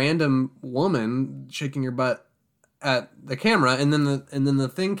this random woman shaking your butt at the camera? And then the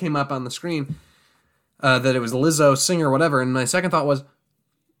thing came up on the screen that it was Lizzo, singer, whatever. And my second thought was,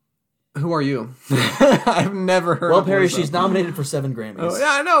 who are you? I've never heard. Well, of Perry, Lizzo. she's nominated for 7 Grammys. Oh,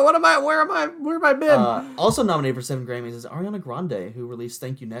 yeah, I know. What am I? Where have I been? Also nominated for 7 Grammys is Ariana Grande, who released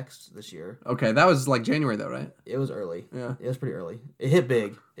 "Thank You Next" this year. Okay, that was like January though, right? It was early. Yeah. It was pretty early. It hit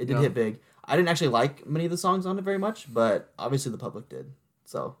big. It did hit big. I didn't actually like many of the songs on it very much, but obviously the public did.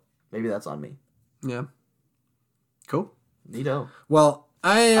 So maybe that's on me. Yeah. Cool. Neato. Well,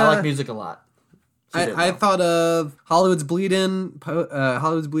 I like music a lot. She did I well. thought of Hollywood's Bleeding,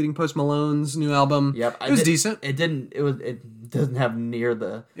 Post Malone's new album. Yep, it was decent. It didn't. It doesn't have near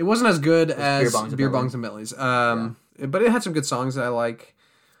the. It wasn't as good as Beer Bongs and Bentleys. But it had some good songs that I like.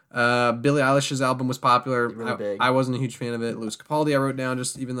 Billie Eilish's album was popular. Really big. I wasn't a huge fan of it. Louis Capaldi I wrote down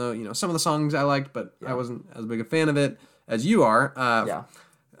just even though some of the songs I liked, but I wasn't as big a fan of it as you are.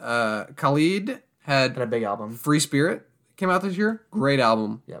 Khalid Had a big album. Free Spirit came out this year. Great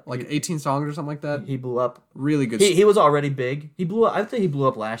album. Yep. Like 18 songs or something like that. He blew up. Really good. He was already big. He blew up. I think he blew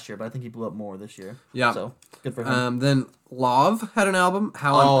up last year, but I think he blew up more this year. Yeah. So good for him. Then Love had an album.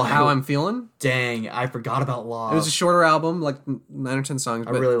 How I'm feeling. Dang, I forgot about Love. It was a shorter album, like 9 or 10 songs.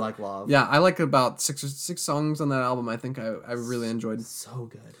 I But really like Love. yeah, I like about six songs on that album. I think I really enjoyed. So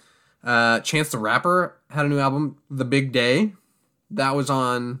good. Chance the Rapper had a new album, The Big Day. That was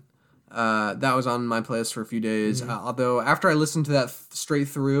on my playlist for a few days. Although after I listened to that straight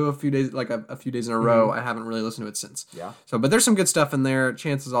through a few days, like a few days in a row, I haven't really listened to it since. Yeah. So, but there's some good stuff in there.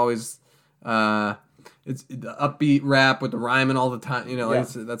 Chance is always, it's the upbeat rap with the rhyming all the time.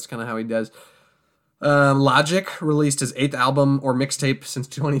 That's kind of how he does. Logic released his 8th album or mixtape since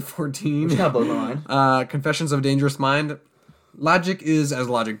 2014. Which kind of blows my mind. Confessions of a Dangerous Mind. Logic is as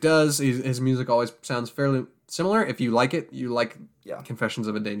Logic does. His music always sounds fairly similar. If you like it, you like Confessions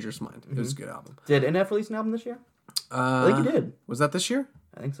of a Dangerous Mind. It was a good album. Did NF release an album this year? I think he did. Was that this year?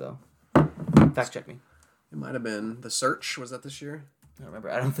 I think so. Fact check me. It might have been The Search. Was that this year? I don't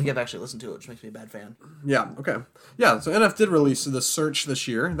remember. I don't think I've actually listened to it, which makes me a bad fan. Yeah, okay. Yeah, so NF did release The Search this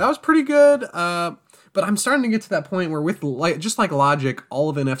year. That was pretty good. But I'm starting to get to that point where with just like Logic, all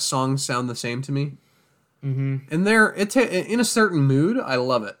of NF's songs sound the same to me. Mm-hmm. And in a certain mood, I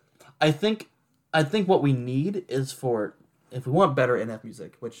love it. I think what we need is if we want better NF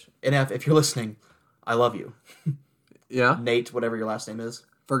music, which NF, if you're listening, I love you. Yeah? Nate, whatever your last name is.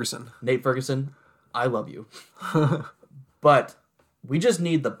 Ferguson. Nate Ferguson, I love you. But we just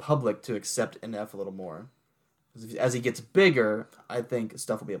need the public to accept NF a little more. As he gets bigger, I think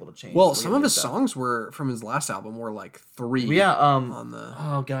stuff will be able to change. Well, some of his songs were from his last album were like 3. Yeah, on the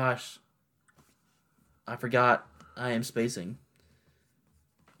oh gosh. I forgot. I am spacing.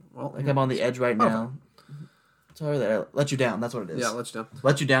 Well, Like I'm on the edge right now. Sorry that I let you down. That's what it is. Yeah, Let You Down.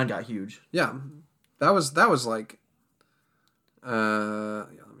 Let You Down got huge. Yeah. That was like yeah,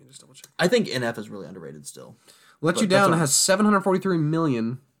 let me just double check. I think NF is really underrated still. Let You Down has 743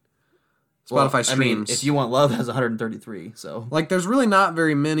 million Spotify streams. I mean, If You Want Love has 133, so like there's really not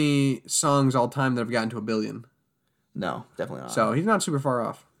very many songs all time that have gotten to 1 billion. no, definitely not. So he's not super far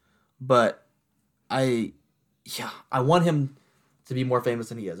off. But I want him to be more famous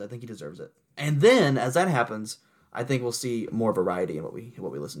than he is. I think he deserves it. And then as that happens, I think we'll see more variety in what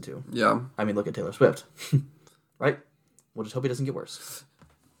we listen to. Yeah. I mean, look at Taylor Swift, right? We'll just hope he doesn't get worse.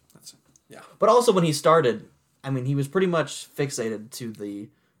 Yeah. But also when he started, I mean, he was pretty much fixated to the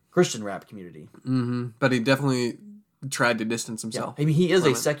Christian rap community. Mm-hmm. But he definitely tried to distance himself. I mean, he is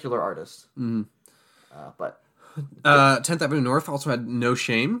a secular artist. Mm-hmm. But 10th Avenue North also had No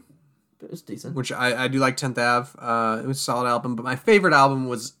Shame, it was decent. which I do like 10th Ave. It was a solid album, but my favorite album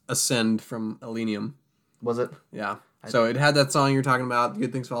was Ascend from Elenium. Was it? Yeah. So it had that song you're talking about,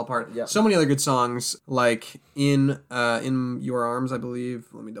 Good Things Fall Apart. Yeah. So many other good songs, like In Your Arms, I believe.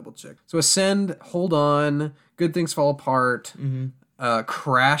 Let me double check. So Ascend, Hold On, Good Things Fall Apart,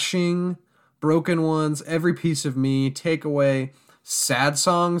 Crashing, Broken Ones, Every Piece of Me, Take Away, Sad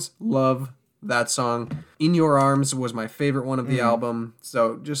Songs, love that song. In Your Arms was my favorite one of the album.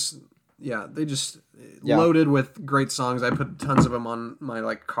 So they just loaded with great songs. I put tons of them on my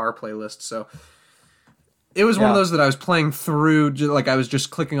like car playlist. So it was one of those that I was playing through, like I was just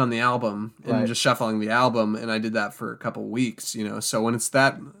clicking on the album and just shuffling the album, and I did that for a couple weeks, So when it's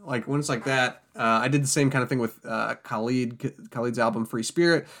like that, I did the same kind of thing with Khalid's album Free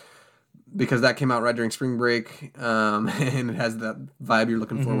Spirit, because that came out right during spring break, and it has that vibe you're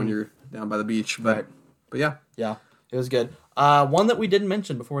looking for when you're down by the beach. But yeah, it was good. One that we didn't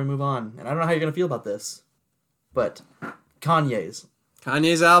mention before we move on, and I don't know how you're gonna feel about this, but Kanye's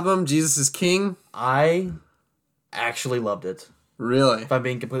album Jesus is King. I actually loved it. Really? If I'm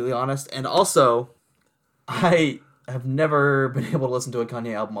being completely honest. And also, I have never been able to listen to a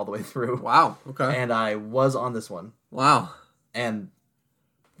Kanye album all the way through. Wow. Okay. And I was on this one. Wow. And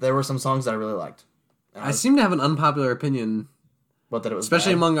there were some songs that I really liked. I seem to have an unpopular opinion, but that it was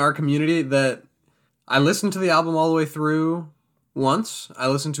especially bad. among our community, that I listened to the album all the way through once. I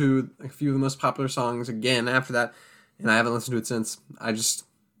listened to a few of the most popular songs again after that, and I haven't listened to it since.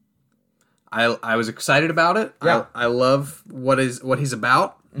 I was excited about it. Yeah. I love what he's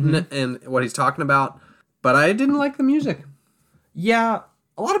about and what he's talking about, but I didn't like the music. Yeah,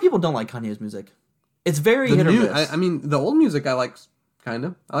 a lot of people don't like Kanye's music. It's very hit or miss. I mean, the old music I like, kind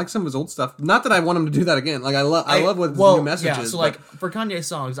of. I like some of his old stuff. Not that I want him to do that again. Like I love what his new message is. So like for Kanye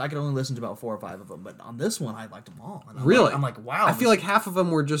songs, I could only listen to about 4 or 5 of them, but on this one, I liked them all. And really? I'm like, wow. I feel like half of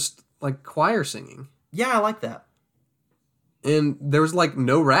them were just like choir singing. Yeah, I like that. And there was like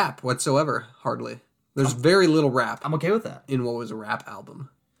no rap whatsoever, hardly. There's very little rap. I'm okay with that. In what was a rap album.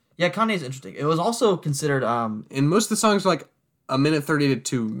 Yeah, Kanye's interesting. It was also considered and most of the songs were like 1:30 to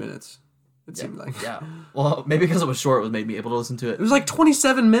 2 minutes. It seemed like. Yeah. Well, maybe because it was short, it made me able to listen to it. It was like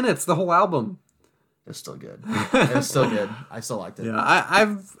 27 minutes, the whole album. It was still good. It was still good. I still liked it. Yeah,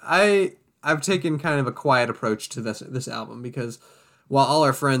 I've taken kind of a quiet approach to this album, because while all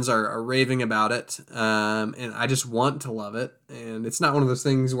our friends are raving about it, and I just want to love it, and it's not one of those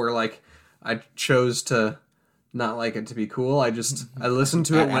things where like I chose to not like it to be cool. I listened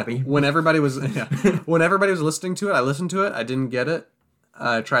to it when everybody was when everybody was listening to it. I listened to it. I didn't get it.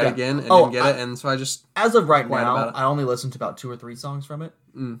 I tried again and didn't get it, and so I just as of right now I only listened to about 2 or 3 songs from it.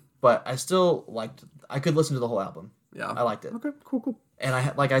 But I still liked. I could listen to the whole album. Yeah, I liked it. Okay, cool.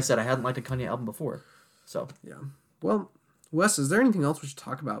 And like I said, I hadn't liked a Kanye album before, so yeah. Well, Wes, is there anything else we should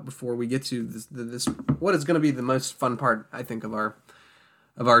talk about before we get to this what is going to be the most fun part, I think, of our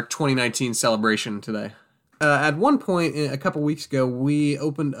 2019 celebration today? At one point, a couple weeks ago, we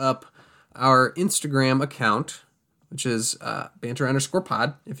opened up our Instagram account, which is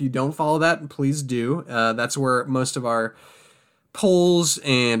banter_pod. If you don't follow that, please do. That's where most of our polls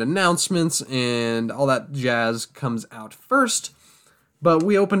and announcements and all that jazz comes out first. But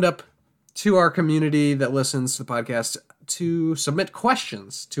we opened up to our community that listens to the podcast to submit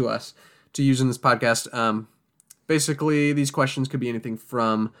questions to us to use in this podcast. Basically, these questions could be anything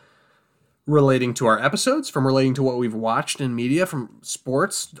from relating to our episodes, from relating to what we've watched in media, from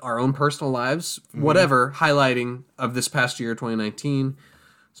sports, our own personal lives, whatever, highlighting of this past year, 2019.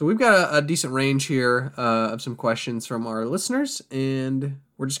 So we've got a decent range here of some questions from our listeners, and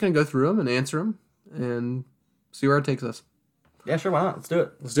we're just going to go through them and answer them and see where it takes us. Yeah, sure, why not? Let's do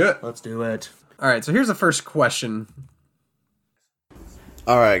it. Let's do it. Let's do it. All right, so here's the first question.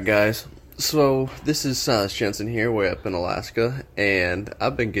 All right, guys. So this is Jensen here, way up in Alaska, and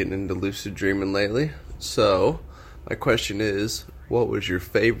I've been getting into lucid dreaming lately. So my question is, what was your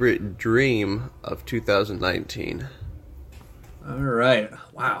favorite dream of 2019? All right.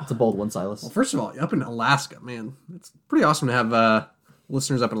 Wow. It's a bold one, Silas. Well, first of all, up in Alaska, man, it's pretty awesome to have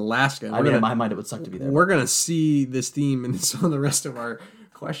listeners up in Alaska. I mean, in my mind, it would suck to be there. We're going to see this theme in some of the rest of our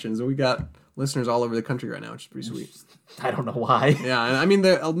questions. We got listeners all over the country right now, which is pretty sweet. I don't know why. Yeah, and I mean,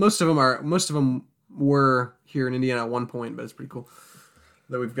 most of them were here in Indiana at one point, but it's pretty cool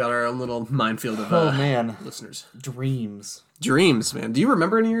that we've got our own little minefield of man, listeners. Dreams, man. Do you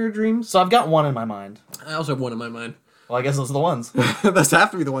remember any of your dreams? So I've got one in my mind. I also have one in my mind. Well, I guess those are the ones. Those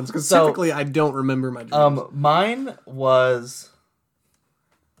have to be the ones, because typically I don't remember my dreams. Mine was,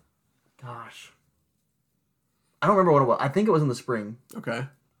 gosh, I don't remember what it was. I think it was in the spring. Okay.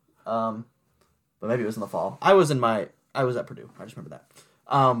 But maybe it was in the fall. I was at Purdue. I just remember that.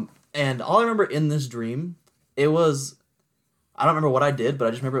 And all I remember in this dream, I don't remember what I did, but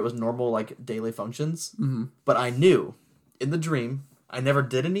I just remember it was normal, like, daily functions. Mm-hmm. But I knew, in the dream, I never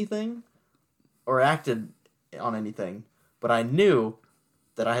did anything or acted on anything, but I knew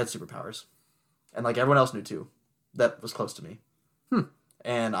that I had superpowers. And, like, everyone else knew, too. That was close to me.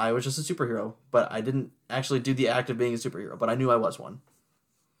 And I was just a superhero, but I didn't actually do the act of being a superhero, but I knew I was one.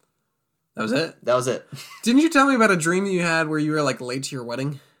 That was it? That was it. Didn't you tell me about a dream that you had where you were, like, late to your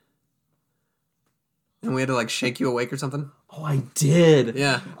wedding? And we had to, like, shake you awake or something? Oh, I did.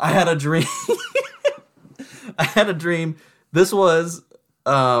 Yeah. I had a dream. This was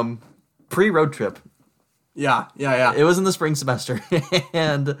pre-road trip. Yeah. It was in the spring semester.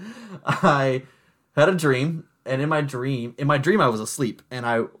 And I had a dream. And in my dream I was asleep. And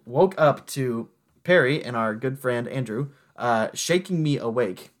I woke up to Perry and our good friend Andrew shaking me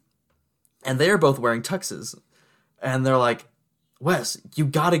awake. And they are both wearing tuxes. And they're like, Wes, you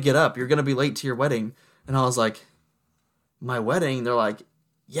gotta get up. You're gonna be late to your wedding. And I was like, my wedding? They're like,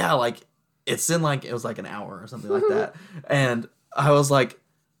 yeah, like, it's in, like, it was like an hour or something like that. And I was like,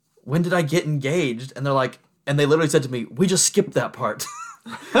 when did I get engaged? And they're like, and they literally said to me, we just skipped that part.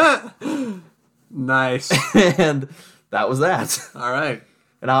 Nice. And that was that. All right.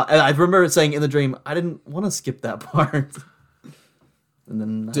 And I remember saying in the dream, I didn't want to skip that part. And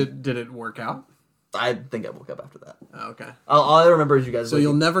then Did it work out? I think I woke up after that. Oh, okay. All I remember is you guys. So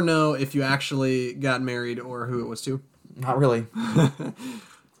you'll never know if you actually got married or who it was to? Not really.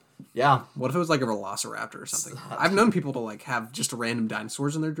 Yeah. What if it was like a velociraptor or something? I've known people to like have just random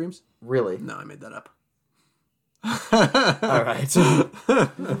dinosaurs in their dreams. Really? No, I made that up. All right.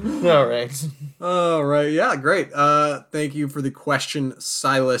 All right. All right. Yeah, great. Thank you for the question,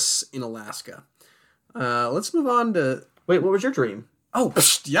 Silas in Alaska. Let's move on to... Wait, what was your dream? Oh,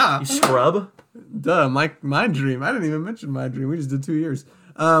 yeah. You scrub? Duh, my dream. I didn't even mention my dream. We just did 2 years.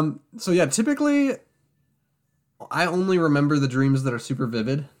 So yeah, typically, I only remember the dreams that are super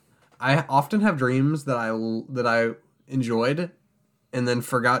vivid. I often have dreams that I enjoyed and then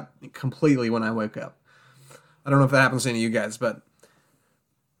forgot completely when I wake up. I don't know if that happens to any of you guys, but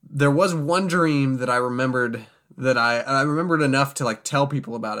there was one dream that I remembered that I remembered enough to like tell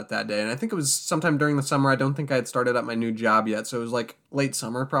people about it that day. And I think it was sometime during the summer. I don't think I had started up my new job yet. So it was like late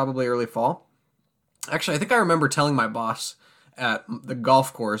summer, probably early fall. Actually, I think I remember telling my boss at the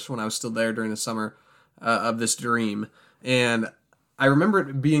golf course when I was still there during the summer of this dream. And I remember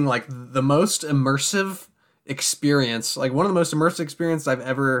it being like the most immersive experience, like one of the most immersive experiences I've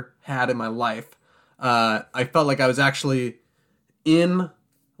ever had in my life. I felt like I was actually in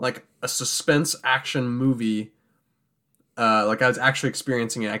like a suspense action movie. Like I was actually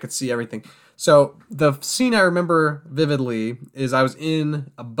experiencing it. I could see everything. So the scene I remember vividly is I was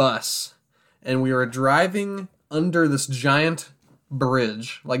in a bus and we were driving under this giant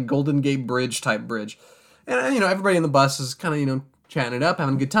bridge, like Golden Gate Bridge type bridge. And, everybody in the bus is kind of, chatting it up,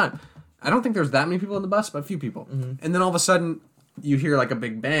 having a good time. I don't think there's that many people in the bus, but a few people. Mm-hmm. And then all of a sudden you hear like a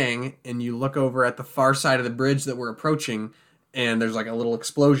big bang and you look over at the far side of the bridge that we're approaching and there's like a little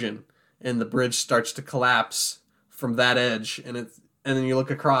explosion and the bridge starts to collapse from that edge, and then you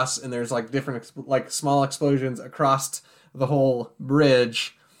look across, and there's like different like small explosions across the whole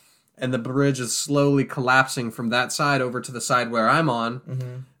bridge, and the bridge is slowly collapsing from that side over to the side where I'm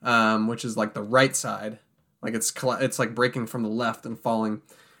on, which is like the right side. Like it's like breaking from the left and falling.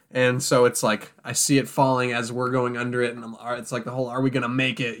 And so it's like I see it falling as we're going under it, and it's like the whole, are we gonna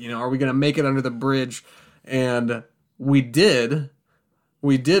make it? You know, are we gonna make it under the bridge? And we did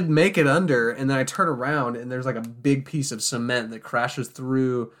make it under, and then I turn around, and there's like a big piece of cement that crashes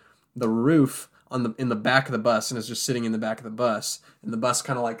through the roof in the back of the bus, and is just sitting in the back of the bus, and the bus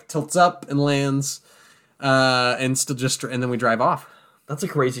kind of like tilts up and lands, and then we drive off. That's a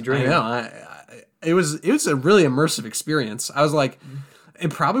crazy dream. I know. It was a really immersive experience. I was like, it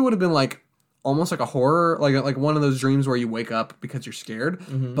probably would have been like almost like a horror, like one of those dreams where you wake up because you're scared.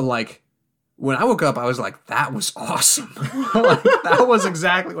 But like when I woke up, I was like, that was awesome. Like, that was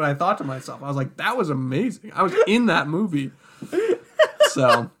exactly what I thought to myself. I was like, that was amazing. I was in that movie.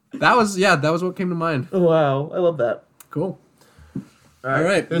 So that was what came to mind. Wow, I love that. Cool. All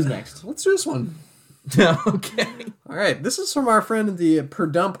right. Who's next? Let's do this one. Okay. All right. This is from our friend, the Per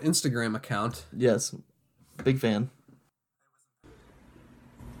Dump Instagram account. Yes. Big fan.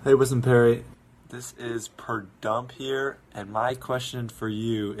 Hey, Wisdom Perry. This is Per Dump here, and my question for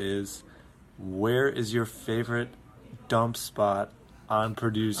you is, where is your favorite dump spot on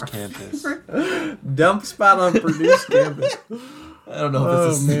Purdue's campus? Dump spot on Purdue's campus. I don't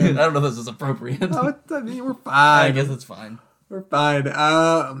know if this is appropriate. I mean, we're fine. I guess it's fine. We're fine.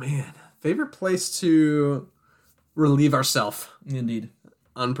 Man. Favorite place to relieve ourselves Indeed.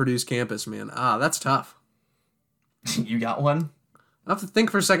 on Purdue's campus, man. That's tough. You got one? I have to think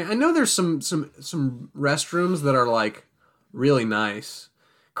for a second. I know there's some restrooms that are like really nice.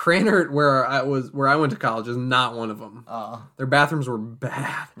 Cranert, where I went to college, is not one of them. Their bathrooms were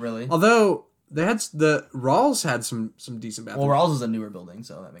bad. Really? Although they had Rawls had some decent bathrooms. Well, Rawls is a newer building,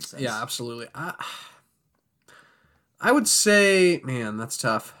 so that makes sense. Yeah, absolutely. I would say, man, that's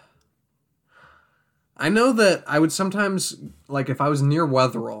tough. I know that I would sometimes, like if I was near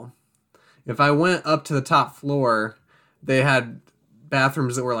Wetherell, if I went up to the top floor, they had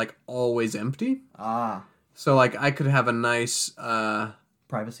bathrooms that were like always empty. So like I could have a nice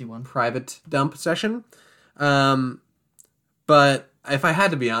privacy one, private dump session. But if I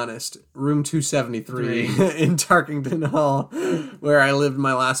had to be honest, room 273 in Tarkington Hall, where I lived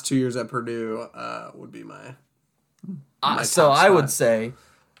my last 2 years at Purdue, would be my so top I would spot. say,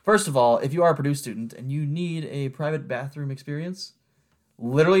 first of all, if you are a Purdue student and you need a private bathroom experience,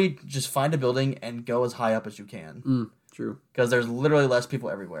 literally just find a building and go as high up as you can. True. Because there's literally less people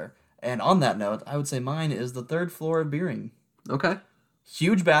everywhere. And on that note, I would say mine is the 3rd floor of Beering. Okay.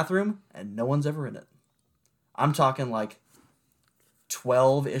 Huge bathroom, and no one's ever in it. I'm talking like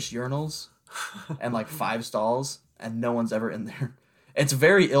 12-ish urinals and like 5 stalls, and no one's ever in there. It's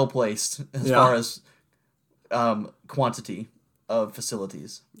very ill-placed as far as quantity of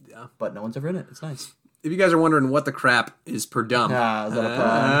facilities. Yeah. But no one's ever in it. It's nice. If you guys are wondering what the crap is Per Dump, Is that a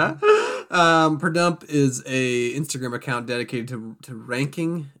pun? Per Dump is a Instagram account dedicated to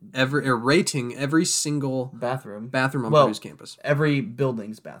rating every single bathroom on Purdue's campus. Every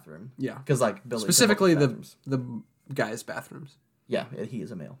building's bathroom. Yeah. Because like buildings Specifically have bathrooms. the guys' bathrooms. Yeah, he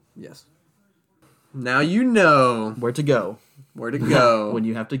is a male. Yes. Now you know Where to go where to go when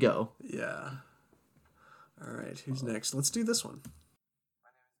you have to go. Yeah. All right, who's next? Let's do this one.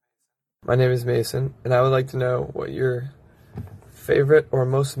 My name is Mason, and I would like to know what your favorite or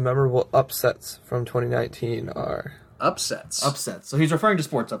most memorable upsets from 2019 are. Upsets. So he's referring to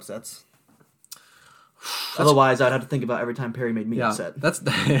sports upsets. Otherwise, I'd have to think about every time Perry made me upset. That's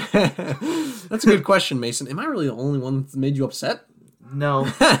a good question, Mason. Am I really the only one that made you upset? No,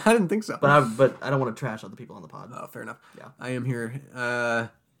 I didn't think so. but I don't want to trash other people on the pod. Oh, fair enough. Yeah. I am here.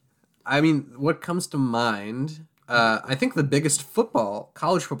 I mean, what comes to mind? I think the biggest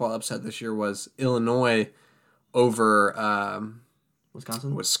college football upset this year was Illinois over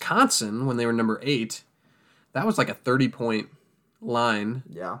Wisconsin when they were number 8. That was like a 30-point line.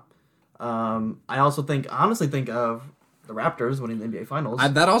 Yeah. I honestly think of the Raptors winning the NBA Finals.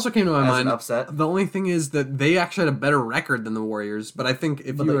 That also came to my mind. An upset. The only thing is that they actually had a better record than the Warriors. But I think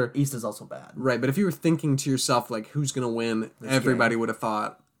if But you the were East is also bad. right, but if you were thinking to yourself like who's going to win, everybody would have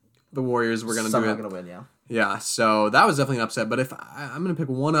thought the Warriors were going to do Somehow it. going to win, yeah. Yeah, so that was definitely an upset. But if I'm going to pick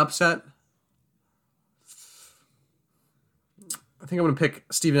one upset, I think I'm going to pick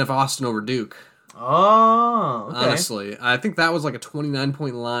Stephen F. Austin over Duke. Oh, okay. Honestly, I think that was like a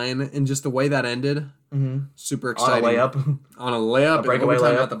 29-point line, and just the way that ended, super exciting. On a layup. On a layup, A breakaway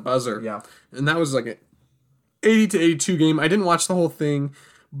overtime layup. at the buzzer. Yeah. And that was like an 80-82 game. I didn't watch the whole thing,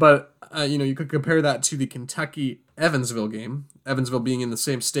 but you could compare that to the Kentucky Evansville game. Evansville being in the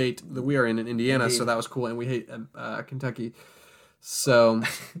same state that we are in Indiana, Indeed. so that was cool. And we hate Kentucky. So,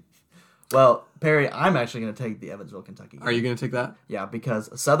 Well, Perry, I'm actually going to take the Evansville, Kentucky game. are you going to take that? Yeah, because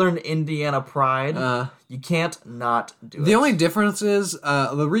Southern Indiana pride, you can't not do it. The only difference is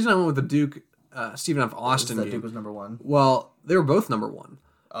the reason I went with the Duke Stephen F. Is Austin that game. Duke was number 1. Well, they were both number 1.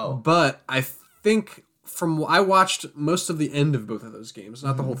 Oh. But I think I watched most of the end of both of those games,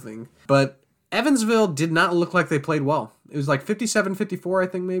 not the whole thing. But Evansville did not look like they played well. It was like 57-54, I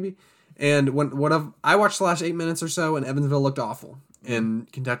think, maybe. And I watched the last 8 minutes or so, and Evansville looked awful.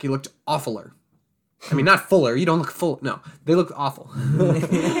 And Kentucky looked awfuler. I mean, not fuller. You don't look full. No, they looked awful.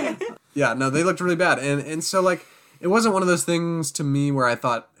 Yeah, no, they looked really bad. And so, like, it wasn't one of those things to me where I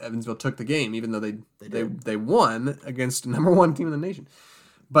thought Evansville took the game, even though they won against the number 1 team in the nation.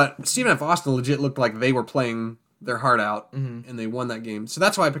 But Stephen F. Austin legit looked like they were playing their heart out, and they won that game. So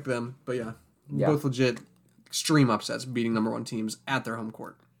that's why I picked them. But yeah, both legit extreme upsets, beating number 1 teams at their home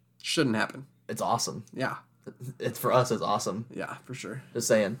court. Shouldn't happen. It's awesome. Yeah, It's for us, it's awesome. yeah, for sure. Just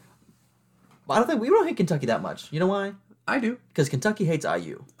saying. But we don't hate Kentucky that much. You know why? I do. Because Kentucky hates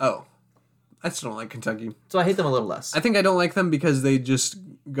IU. Oh, I still don't like Kentucky. So I hate them a little less. I think I don't like them because they just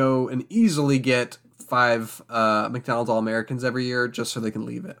go and easily get 5 McDonald's All-Americans every year just so they can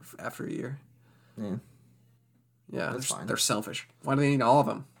leave it after a year. Yeah. Yeah, That's fine. they're selfish. Why do they need all of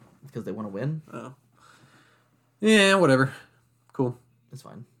them? Because they want to win. Oh. Yeah, whatever. Cool. It's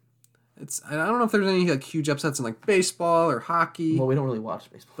fine. I don't know if there's any like huge upsets in like baseball or hockey, Well, we don't really watch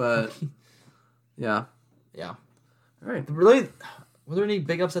baseball. but yeah. Yeah. All right. Really? Were there any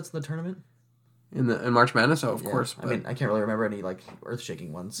big upsets in the tournament? In March Madness, of Yeah. course. I But mean, I can't really remember any like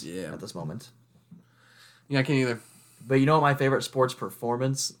earth-shaking ones Yeah. at this moment. yeah, I can't either. But you know what my favorite sports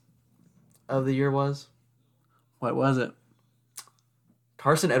performance of the year was? What was it?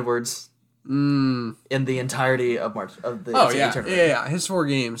 Carson Edwards Mm. in the entirety of the Oh NCAA yeah, tournament. yeah. His 4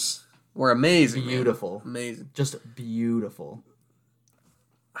 games were amazing. man. Beautiful. Amazing. Just beautiful.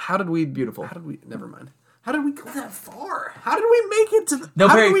 How did we? Beautiful. How did we? Never mind. How did we go that far? How did we make it to? No,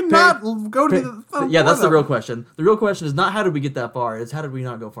 how Perry, did we Perry, not go to the? Yeah, that's the further? real question. The real question is not how did we get that far, it's how did we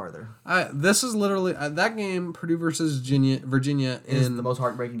not go farther? This is literally that game, Purdue versus Virginia, It is in the most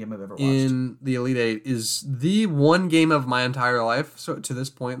heartbreaking game I've ever watched. in the Elite Eight is the one game of my entire life. So to this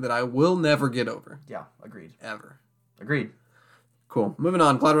point, that I will never get over Yeah, agreed. ever. Agreed. Cool. Moving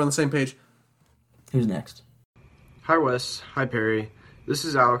on. Glad we're on the same page. Who's next? Hi, Wes. Hi, Perry. This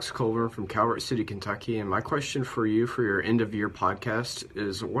is Alex Colburn from Calvert City, Kentucky, and my question for you for your end-of-year podcast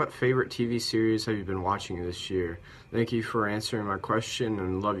is, what favorite TV series have you been watching this year? Thank you for answering my question,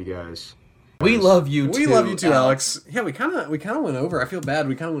 and love you guys. We love you too. We love you too, Alex. Yeah, we kind of went over. I feel bad.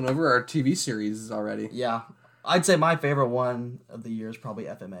 We kind of went over our TV series already. Yeah. I'd say my favorite one of the year is probably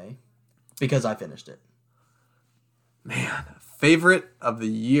FMA because I finished it. Man, favorite of the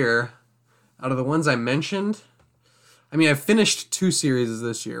year out of the ones I mentioned. I mean, I've finished 2 series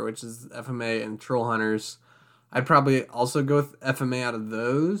this year, which is FMA and Troll Hunters. I'd probably also go with FMA out of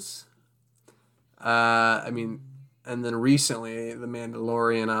those. I mean, and then recently, The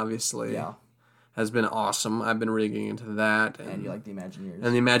Mandalorian, obviously, Yeah. has been awesome. I've been really getting into that. And you like the Imagineers.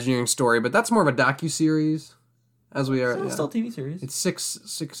 and the Imagineering story, but that's more of a docu-series, as we are. So, yeah. still TV series. It's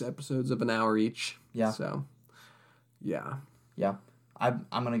six episodes of an hour each. Yeah. So, yeah. Yeah. I'm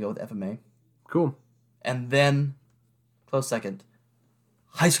going to go with FMA. Cool. And then, close second,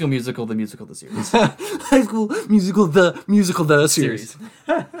 High School Musical, the musical, the series. High School Musical, the series.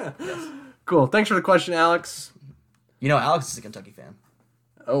 Cool. Thanks for the question, Alex. You know, Alex is a Kentucky fan.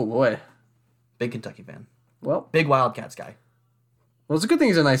 Oh, boy. Big Kentucky fan. Well, Big Wildcats guy. it's a good thing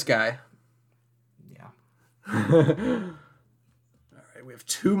he's a nice guy. Yeah. All right, we have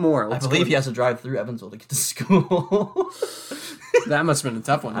 2 more. I Let's believe go. he has to drive through Evansville to get to school. That must have been a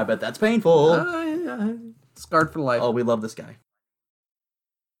tough one. I bet that's painful. Yeah. Scarred for life. Oh, we love this guy.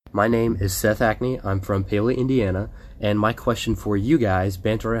 My name is Seth Ackney. I'm from Paoli, Indiana, and my question for you guys,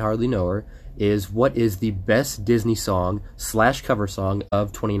 Banter I Hardly Know Her, is what is the best Disney song / cover song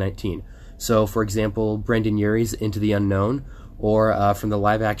of 2019? So, for example, Brendan Urie's Into the Unknown, or from the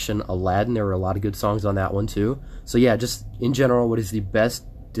live action Aladdin. There were a lot of good songs on that one too. So yeah, just in general, what is the best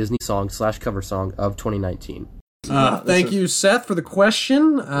Disney song / cover song of 2019? Thank you, Seth, for the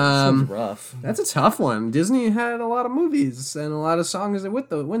question. Sounds rough. That's a tough one. Disney had a lot of movies and a lot of songs that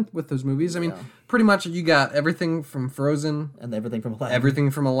went with those movies. I mean, pretty much you got everything from Frozen, And everything from Aladdin. everything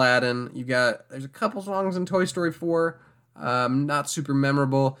from Aladdin. There's a couple songs in Toy Story 4, not super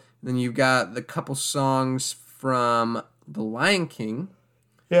memorable. Then you've got the couple songs from The Lion King,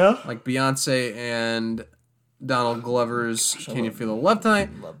 Yeah. like Beyonce and Donald Glover's "Can You Feel the Love Tonight."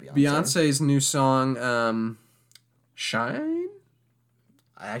 Love Beyonce. Beyonce's new song, Shine?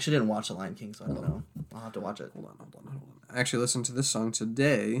 I actually didn't watch The Lion King, so I don't know. I'll have to watch it. Hold on. I actually listened to this song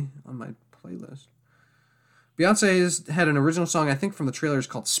today on my playlist. Beyonce's had an original song, I think, from the trailers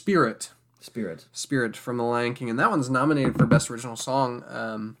called Spirit. Spirit from The Lion King. And that one's nominated for Best Original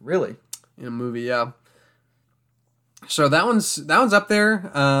Song. Really? In a movie, yeah. So that one's up there.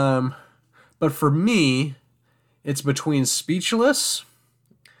 But for me, it's between Speechless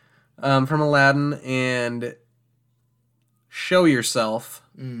from Aladdin and Show Yourself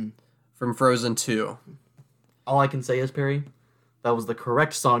from Frozen 2. All I can say is, Perry, that was the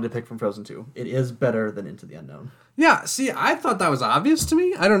correct song to pick from Frozen 2. It is better than Into the Unknown. Yeah, see, I thought that was obvious to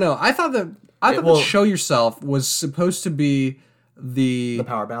me. I don't know. I thought that Show Yourself was supposed to be the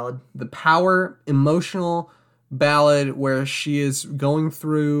power ballad. The power emotional ballad where she is going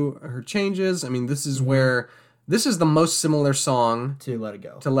through her changes. I mean, this is the most similar song to Let It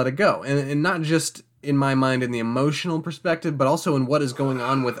Go. To Let It Go. And not just in my mind in the emotional perspective, but also in what is going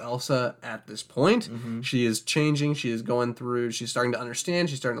on with Elsa at this point. She is changing, she is going through, she's starting to understand,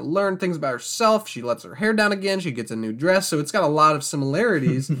 she's starting to learn things about herself, she lets her hair down again, she gets a new dress, so it's got a lot of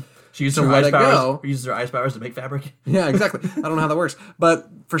similarities. She uses her ice powers to make fabric. Yeah, exactly. I don't know how that works. But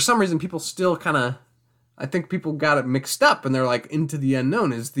for some reason, people still kind of, I think people got it mixed up, and they're like, Into the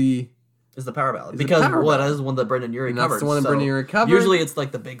Unknown is the power ballad. Because that is one that Brendan Urie covered. That's the one that Brendan Urie covered. Usually it's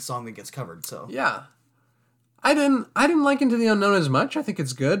like the big song that gets covered, so. Yeah. I didn't like Into the Unknown as much. I think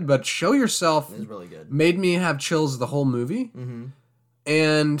it's good, but Show Yourself is really good. Made me have chills the whole movie. Mm-hmm.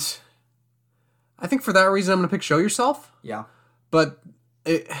 And I think for that reason, I'm going to pick Show Yourself. Yeah. But,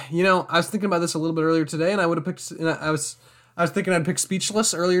 I was thinking about this a little bit earlier today, and I would have picked, I was thinking I'd pick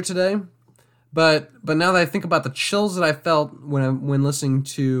Speechless earlier today. But now that I think about the chills that I felt when listening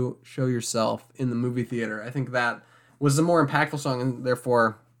to Show Yourself in the movie theater, I think that was the more impactful song and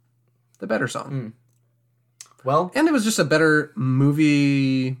therefore the better song. Mm. Well, and it was just a better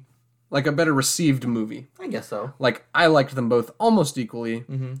movie, like a better received movie. I guess so. Like I liked them both almost equally.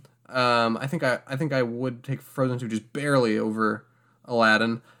 Mm-hmm. I think I would take Frozen 2 just barely over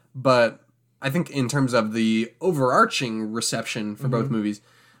Aladdin, but I think in terms of the overarching reception for both movies,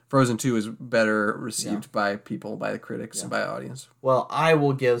 Frozen 2 is better received by people, by the critics, and by the audience. Well, I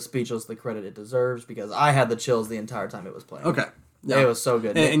will give Speechless the credit it deserves because I had the chills the entire time it was playing. Okay. Yeah. It was so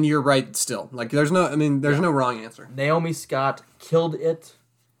good. And you're right still. Like, there's no wrong answer. Naomi Scott killed it.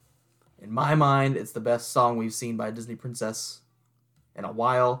 In my mind, it's the best song we've seen by a Disney princess in a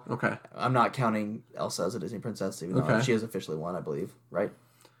while. Okay. I'm not counting Elsa as a Disney princess, even though she is officially one, I believe. Right?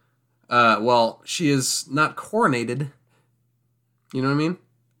 Well, she is not coronated. You know what I mean?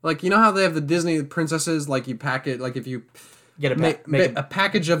 Like, you know how they have the Disney princesses, like you pack it, like if you get a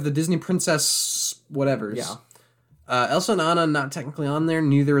package of the Disney princess whatevers. Yeah. Elsa and Anna not technically on there,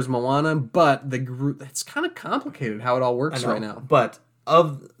 neither is Moana, but the group, it's kind of complicated how it all works right now. But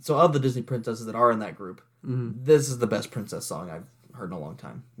of the Disney princesses that are in that group, this is the best princess song I've heard in a long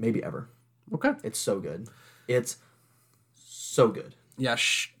time, maybe ever. Okay. It's so good. It's so good. Yeah,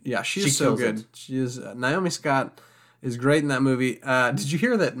 she's so good. It. She is Naomi Scott is great in that movie. Did you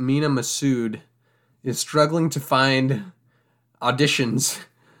hear that Mina Massoud is struggling to find auditions?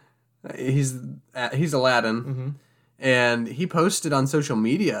 He's Aladdin, and he posted on social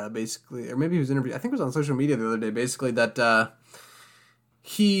media basically, or maybe he was interviewed. I think it was on social media the other day, basically that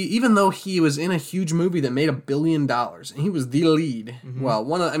even though he was in a huge movie that made $1 billion, and he was the lead. Well,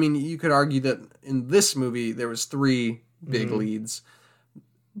 you could argue that in this movie there was 3 big leads,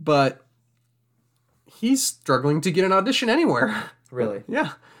 but he's struggling to get an audition anywhere. Really?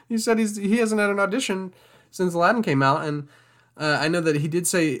 Yeah. He said he hasn't had an audition since Aladdin came out, and I know that he did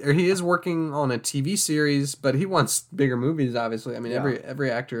say, or he is working on a TV series, but he wants bigger movies, obviously. I mean,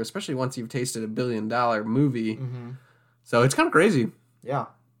 every actor, especially once you've tasted $1 billion movie. So it's kind of crazy. Yeah.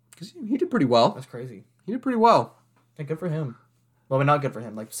 Because he did pretty well. That's crazy. He did pretty well. And good for him. Well, I mean, not good for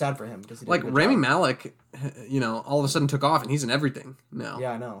him. Like, sad for him. Because he did like, Rami Malek, all of a sudden took off, and he's in everything now.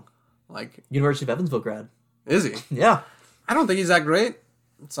 Yeah, I know. Like, University of Evansville grad. Is he? Yeah. I don't think he's that great.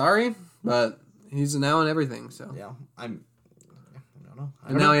 Sorry, but he's now in everything. So yeah, I don't know.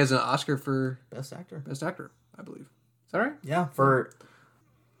 And now he has an Oscar for Best Actor. Best Actor, I believe. Is that right? Yeah, for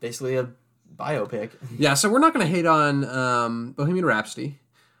basically a biopic. Yeah, so we're not going to hate on Bohemian Rhapsody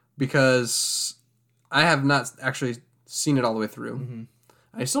because I have not actually seen it all the way through.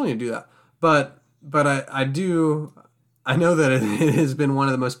 I still need to do that, but I do. I know that it has been one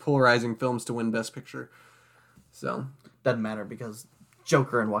of the most polarizing films to win Best Picture. So doesn't matter because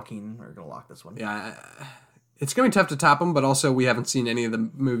Joker and Joaquin are going to lock this one. Yeah, it's going to be tough to top them, but also we haven't seen any of the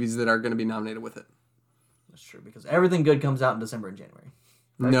movies that are going to be nominated with it. That's true because everything good comes out in December and January.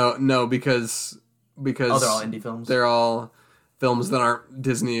 Right? No, because because Oh, they're all indie films? They're all films that aren't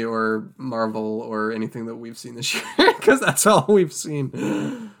Disney or Marvel or anything that we've seen this year, because that's all we've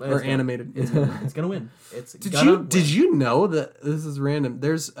seen or animated. It's gonna win. Did you know that this is random?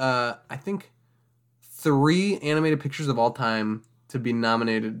 There's I think 3 animated pictures of all time to be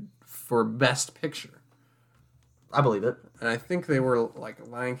nominated for Best Picture, I believe it. and I think they were like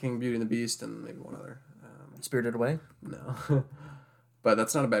Lion King, Beauty and the Beast, and maybe one other. Spirited Away. No, but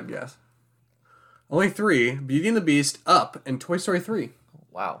that's not a bad guess. Only 3: Beauty and the Beast, Up, and Toy Story 3.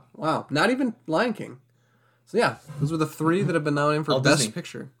 Wow. Wow, not even Lion King. So yeah, those were the 3 that have been nominated for All Best Disney.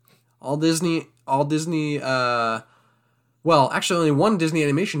 Picture. All Disney. Well, actually, only 1 Disney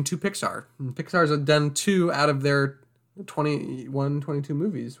animation, 2 Pixar. And Pixar's have done 2 out of their 22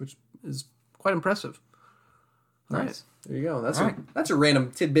 movies, which is quite impressive. All right, Nice. there you go. All right. That's a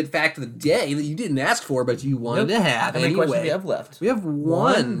random tidbit fact of the day that you didn't ask for, but you wanted to have How many questions anyway. do we have left? We have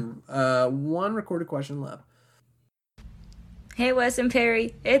one recorded question left. Hey Wes and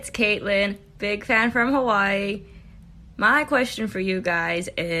Perry, it's Caitlin, big fan from Hawaii. My question for you guys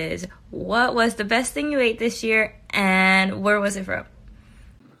is, what was the best thing you ate this year, and where was it from?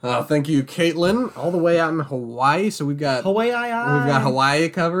 Thank you, Caitlin, all the way out in Hawaii. So we've got Hawaii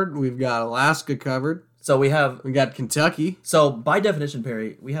covered. We've got Alaska covered. So we have. We got Kentucky. So by definition,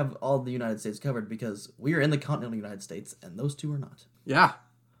 Perry, we have all the United States covered because we are in the continental United States, and those 2 are not. Yeah,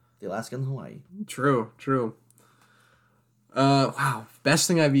 The Alaska and Hawaii. true. Wow, best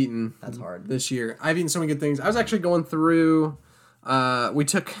thing I've eaten. That's hard. This year. I've eaten so many good things. I was actually going through. While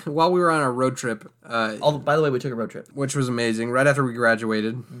we were on our road trip. By the way, we took a road trip. Which was amazing. Right after we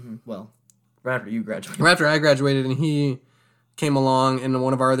graduated. Well, right after you graduated. Right after I graduated, and he came along, and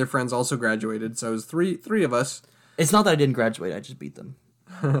one of our other friends also graduated. So it was three of us. It's not that I didn't graduate; I just beat them.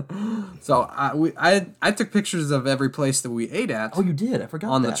 So I took pictures of every place that we ate at. Oh, you did? I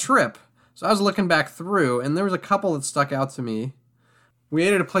forgot on that. the trip. So I was looking back through, and there was a couple that stuck out to me. We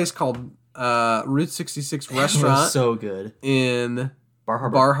ate at a place called Route 66 It Restaurant was so good. in Bar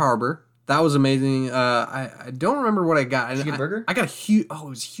Harbor. Bar Harbor. That was amazing. I don't remember what I got. Did you get a burger? I got a huge. Oh, it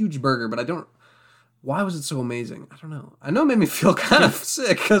was a huge burger, but I don't. Why was it so amazing? I don't know. I know it made me feel kind of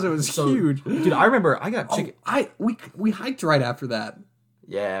sick because it was huge. Dude, I remember I got chicken. We hiked right after that,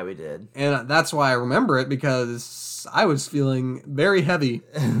 Yeah, we did. and that's why I remember it, because I was feeling very heavy.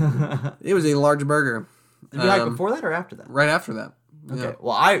 It was a large burger. Did we hike before that or after that? Right after that. Okay. Yeah.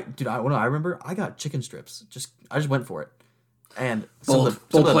 Well, I remember I got chicken strips. I just went for it. And Bold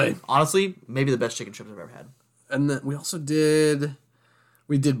play. Honestly, maybe the best chicken strips I've ever had. And then we also did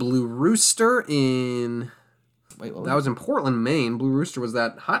Blue Rooster in. Wait, what? That was in Portland, Maine. Blue Rooster was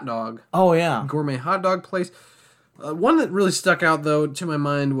that hot dog, Oh yeah. gourmet hot dog place. One that really stuck out though to my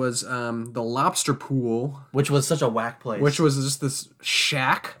mind was the Lobster Pool, Which was such a whack place. which was just this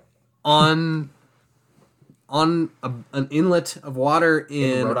shack on an inlet of water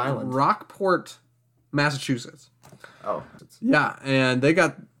in Rhode Island. Rockport, Massachusetts. Oh. Yeah, and they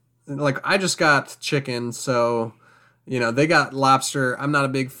got, like, I just got chicken, so, they got lobster. I'm not a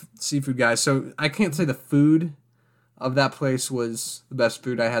big seafood guy, so I can't say the food of that place was the best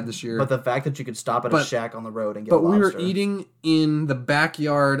food I had this year. But the fact that you could stop at a But- shack on the road and get But a we were lobster. eating in the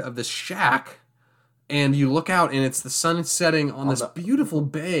backyard of this shack, and you look out, and it's the sun is setting on this the- beautiful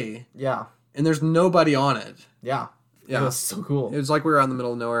bay, Yeah. and there's nobody on it. Yeah. Yeah. It was so cool. It was like we were out in the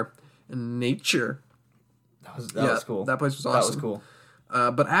middle of nowhere in nature. That was Yeah, cool. that place was That was awesome. cool.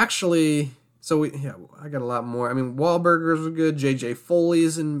 But actually, I got a lot more. I mean, Wahlburgers was good. J.J.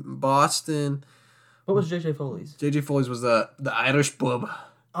 Foley's in Boston. What was JJ Foley's? J.J. Foley's was the Irish pub.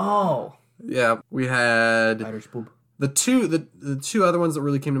 Oh. Yeah, we had Irish boob. the two other ones that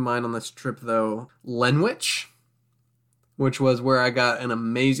really came to mind on this trip though. Lenwich, which was where I got an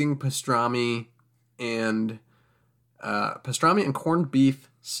amazing pastrami and corned beef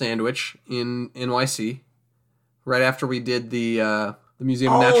sandwich in NYC. Right after we did the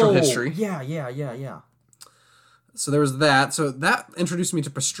Museum of Natural History. Yeah. So there was that. So that introduced me to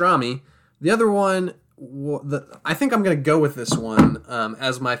pastrami. The other one, I think I'm going to go with this one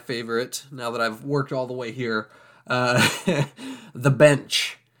as my favorite now that I've worked all the way here. The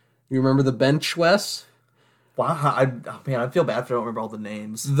Bench. You remember The Bench, Wes? Wow. I feel bad if I don't remember all the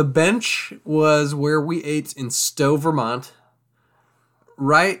names. The Bench was where we ate in Stowe, Vermont.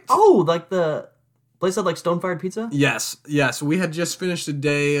 Right? Oh, like the place that like stone-fired pizza? Yes. We had just finished a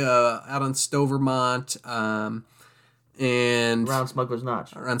day out on Stowe, Vermont. And Around Smuggler's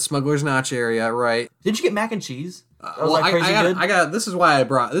Notch. around Smuggler's Notch area, right? Did you get mac and cheese? That was Well, like crazy good? I got. This is why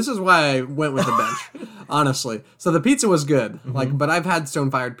I went with the Bench. Honestly, so the pizza was good. Mm-hmm. But I've had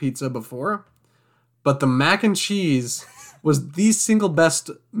stone fired pizza before. But the mac and cheese was the single best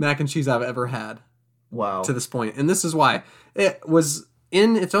mac and cheese I've ever had. Wow. to this point, and this is why. It was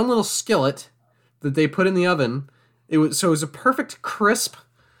in its own little skillet that they put in the oven. It was a perfect crisp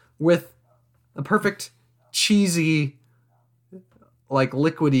with a perfect cheesy, like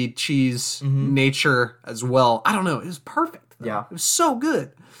liquidy cheese nature as well. I don't know. It was perfect. Though. Yeah. It was so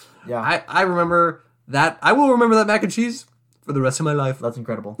good. Yeah. I remember that. I will remember that mac and cheese for the rest of my life. That's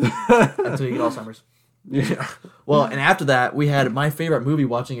incredible. Until you get Alzheimer's. Yeah. Well, and after that, we had my favorite movie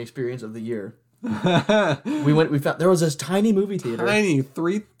watching experience of the year. We found there was this tiny movie theater. Tiny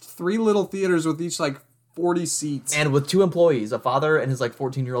three little theaters with each like 40 seats. And with 2 employees, a father and his like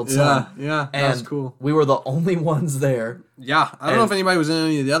 14-year-old son. Yeah, And that's cool. we were the only ones there. Yeah, I don't know if anybody was in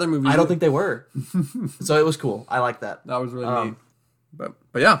any of the other movies. I don't think they were. So it was cool. I like that. That was really neat. But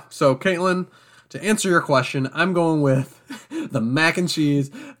yeah, so Caitlin, to answer your question, I'm going with the mac and cheese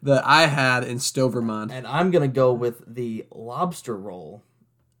that I had in Stowe, Vermont. And I'm going to go with the lobster roll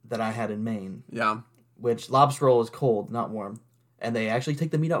that I had in Maine, Yeah. which lobster roll is cold, not warm. And they actually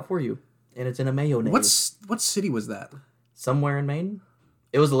take the meat out for you. And it's in a mayonnaise. What city was that? Somewhere in Maine?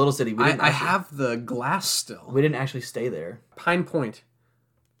 It was a little city. I have the glass still. We didn't actually stay there. Pine Point.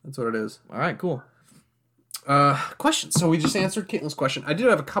 That's what it is. All right, cool. Question. So we just answered Caitlin's question. I did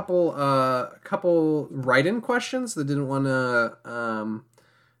have a couple write-in questions that didn't want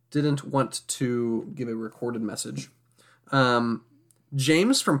to give a recorded message.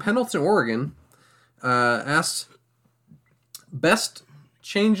 James from Pendleton, Oregon, asked best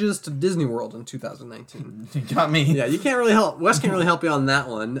changes to Disney World in 2019. You got me. Yeah, you can't really help. Wes can't really help you on that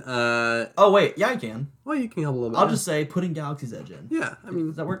one. Oh, wait. Yeah, I can. Well, you can help a little bit. I'll just say putting Galaxy's Edge in. Yeah, I mean,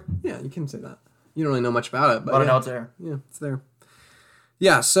 Does that work? yeah, you can say that. You don't really know much about it, but I yeah. know it's there. Yeah, it's there.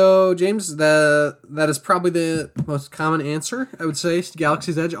 Yeah, so James, that is probably the most common answer, I would say, to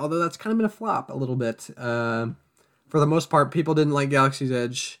Galaxy's Edge, although that's kind of been a flop a little bit. For the most part, people didn't like Galaxy's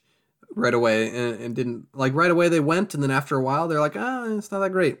Edge right away, and didn't, like, right away they went, and then after a while, they're like, it's not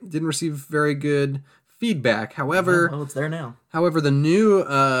that great. Didn't receive very good feedback. However, Oh, it's there now. the new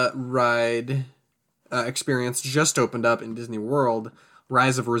ride experience just opened up in Disney World,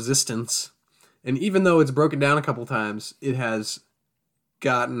 Rise of Resistance. And even though it's broken down a couple times, it has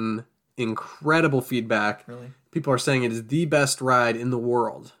gotten incredible feedback. Really? People are saying it is the best ride in the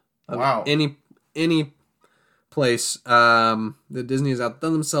world. Of Wow. Any place that Disney has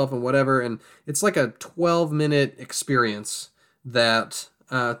outdone themselves and whatever. And it's like a 12-minute experience that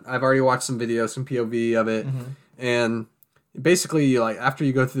I've already watched some videos, some POV of it. Mm-hmm. And basically, like, after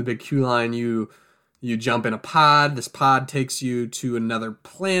you go through the big queue line, you jump in a pod. This pod takes you to another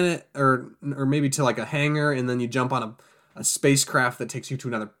planet, or maybe to like a hangar, and then you jump on a spacecraft that takes you to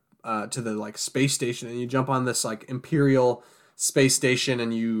another to the like space station, and you jump on this like Imperial space station,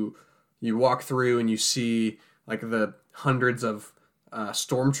 and you walk through and you see like the hundreds of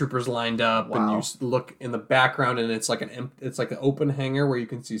stormtroopers lined up, Wow. and you look in the background, and it's like an open hangar where you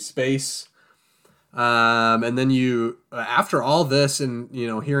can see space. And then you, after all this, and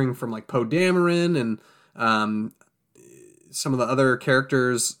hearing from like Poe Dameron and some of the other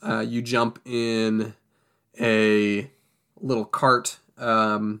characters, you jump in a little cart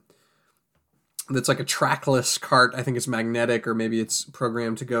that's like a trackless cart. I think it's magnetic, or maybe it's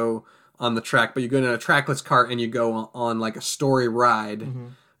programmed to go on the track. But you go in a trackless cart and you go on like a story ride. Mm-hmm.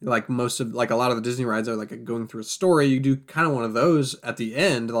 Like a lot of the Disney rides are like going through a story. You do kind of one of those at the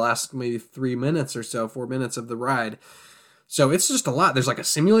end, the last maybe 4 minutes of the ride. So it's just a lot. There's like a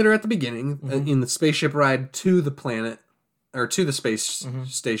simulator at the beginning in the spaceship ride to the planet, or to the space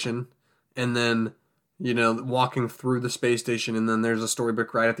station. And then, walking through the space station, and then there's a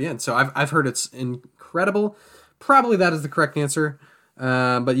storybook ride at the end. So I've heard it's incredible. Probably that is the correct answer.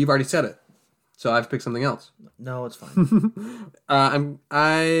 But you've already said it. So I've picked something else. No, it's fine.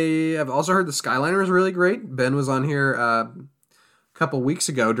 I have also heard the Skyliner is really great. Ben was on here a couple weeks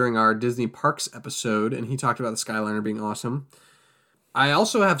ago during our Disney Parks episode, and he talked about the Skyliner being awesome. I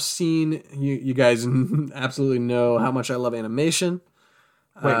also have seen, you guys absolutely know how much I love animation.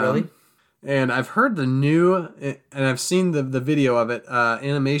 Wait, really? And I've heard the new, and I've seen the video of it,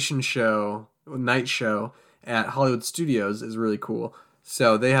 animation show, night show at Hollywood Studios is really cool.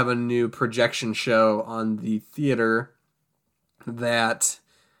 So they have a new projection show on the theater that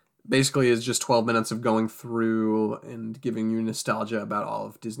basically is just 12 minutes of going through and giving you nostalgia about all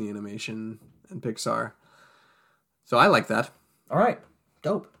of Disney animation and Pixar. So I like that. All right.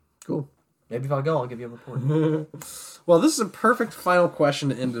 Dope. Cool. Maybe if I go, I'll give you a report. Well, this is a perfect final question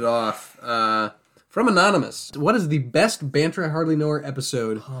to end it off. From Anonymous. What is the best Banter I Hardly Know Her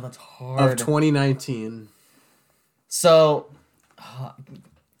episode Oh, that's hard. of 2019? So,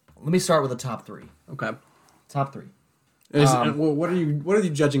 let me start with the top 3. Okay. Top 3. What are you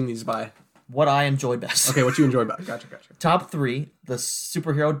judging these by? what I enjoy best. Okay, what you enjoy about it. Gotcha. Top 3, the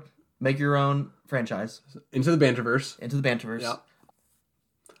superhero make your own franchise. Into the Banterverse. Into the Banterverse. Yep.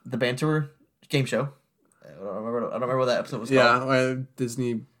 The Banter game show. I don't remember what that episode was called. Yeah,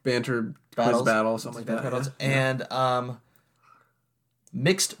 Disney Banter Quiz Battle, something like that. Yeah. And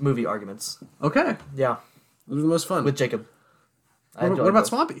mixed movie arguments. Okay. Yeah. Those are the most fun. With Jacob. What about those.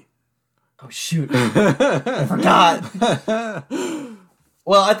 Swampy? Oh, shoot. I forgot.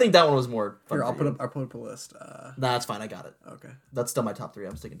 Well, I think that one was more fun. Here, I'll put up a list. Nah, that's fine. I got it. Okay. That's still my top 3.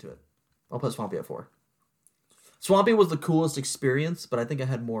 I'm sticking to it. I'll put Swampy at 4. Swampy was the coolest experience, but I think I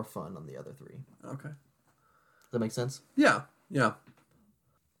had more fun on the other 3. Okay. Does that make sense? Yeah.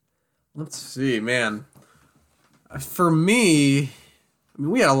 Let's see, man. For me, I mean,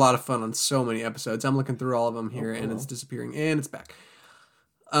 we had a lot of fun on so many episodes. I'm looking through all of them here, and it's disappearing, and it's back.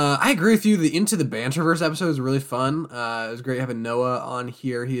 I agree with you. The Into the Banterverse episode was really fun. It was great having Noah on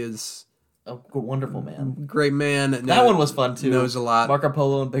here. He is a wonderful man. Great man. That one was fun, too. Knows a lot. Marco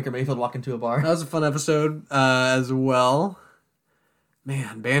Polo and Baker Mayfield walk into a bar. That was a fun episode as well.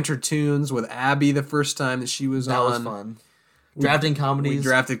 Man, Banter Tunes with Abby the first time that she was on. That was fun. Drafting comedies. We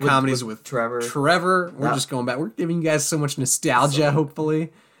drafted comedies with Trevor. We're just going back. We're giving you guys so much nostalgia,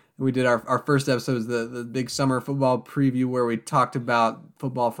 hopefully. We did our first episode, was the big summer football preview where we talked about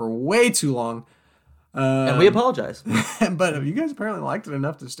football for way too long. And we apologize. But you guys apparently liked it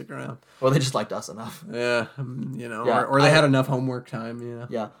enough to stick around. Well, they just liked us enough. Yeah, or they had enough homework time,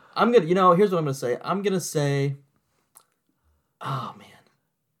 Yeah. I'm going to, here's what I'm going to say. I'm going to say, oh, man.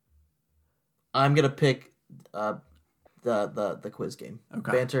 I'm going to pick the quiz game.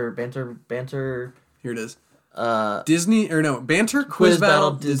 Okay. Banter. Here it is. Banter Quiz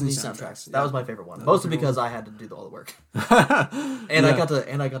Battle Disney soundtracks. That was my favorite one, mostly because I had to do all the work, and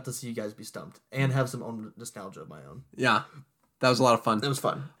I got to see you guys be stumped and have some own nostalgia of my own. Yeah, that was a lot of fun. It was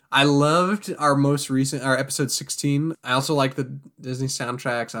fun. I loved our episode 16. I also liked the Disney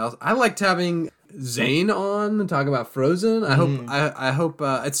soundtracks. I liked having Zane on and talk about Frozen. I hope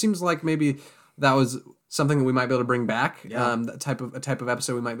it seems like maybe that was something that we might be able to bring back. Yeah. A type of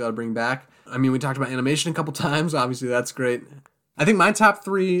episode we might be able to bring back. I mean, we talked about animation a couple times. Obviously, that's great. I think my top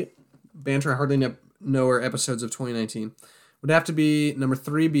 3 Banter I Hardly Know Her episodes of 2019 would have to be number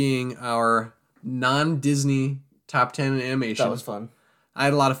 3 being our non-Disney top 10 in animation. That was fun. I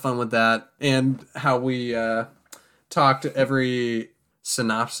had a lot of fun with that, and how we talked every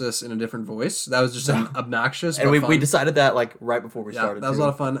synopsis in a different voice. That was just obnoxious. And we decided that right before we started. That was a lot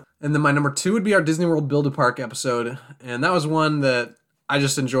of fun. And then my number 2 would be our Disney World Build-A-Park episode, and that was one that I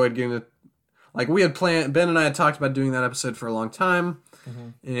just enjoyed getting to. We had planned. Ben and I had talked about doing that episode for a long time,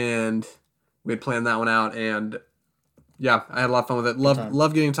 and we had planned that one out. And yeah, I had a lot of fun with it.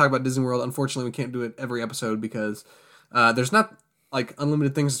 Love getting to talk about Disney World. Unfortunately, we can't do it every episode because there's not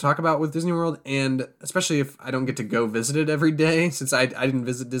unlimited things to talk about with Disney World, and especially if I don't get to go visit it every day, since I didn't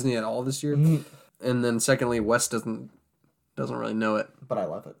visit Disney at all this year. And then secondly, Wes doesn't really know it, but I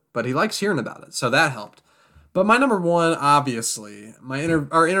love it. But he likes hearing about it, so that helped. But my number 1, obviously,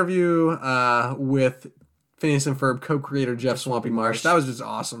 our interview with Phineas and Ferb co-creator Jeff Swampy Marsh. That was just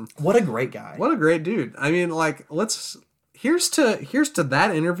awesome. What a great guy. What a great dude. I mean, here's to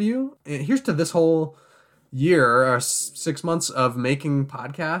that interview, and here's to this whole year or 6 months of making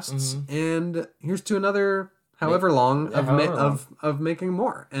podcasts, and here's to another however long of making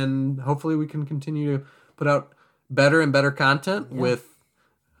more, and hopefully we can continue to put out better and better content with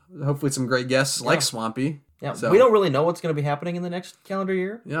hopefully some great guests like Swampy. Yeah, so we don't really know what's going to be happening in the next calendar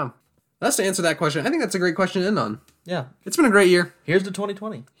year. Yeah, that's to answer that question. I think that's a great question to end on. Yeah, it's been a great year. Here's to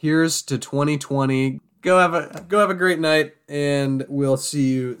 2020. Here's to 2020. Go have a great night, and we'll see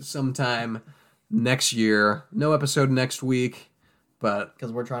you sometime next year. No episode next week, but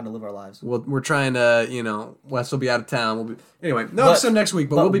because we're trying to live our lives. We're trying to, Wes will be out of town. Anyway, episode next week,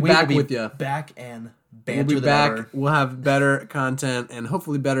 but we'll be back with you. Back and banter. We'll be back. Ever. We'll have better content and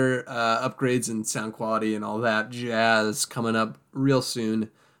hopefully better upgrades in sound quality and all that jazz coming up real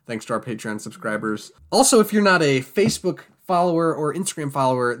soon. Thanks to our Patreon subscribers. Also, if you're not a Facebook follower or Instagram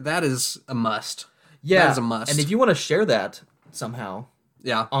follower, that is a must. Yeah, that is a must. And if you want to share that somehow,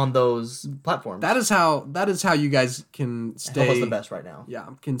 on those platforms, that is how you guys can stay. Help us the best right now. Yeah,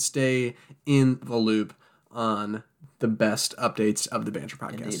 can stay in the loop on the best updates of the Banter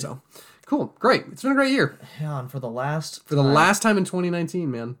podcast. Indeed. So. Cool, great. It's been a great year. Yeah, and for the last time in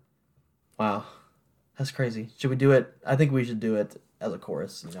 2019, man. Wow, that's crazy. Should we do it? I think we should do it as a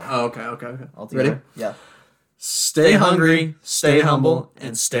chorus. Oh, okay. All together. Ready? Yeah. Stay hungry, stay humble,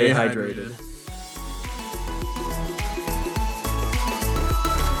 and stay hydrated.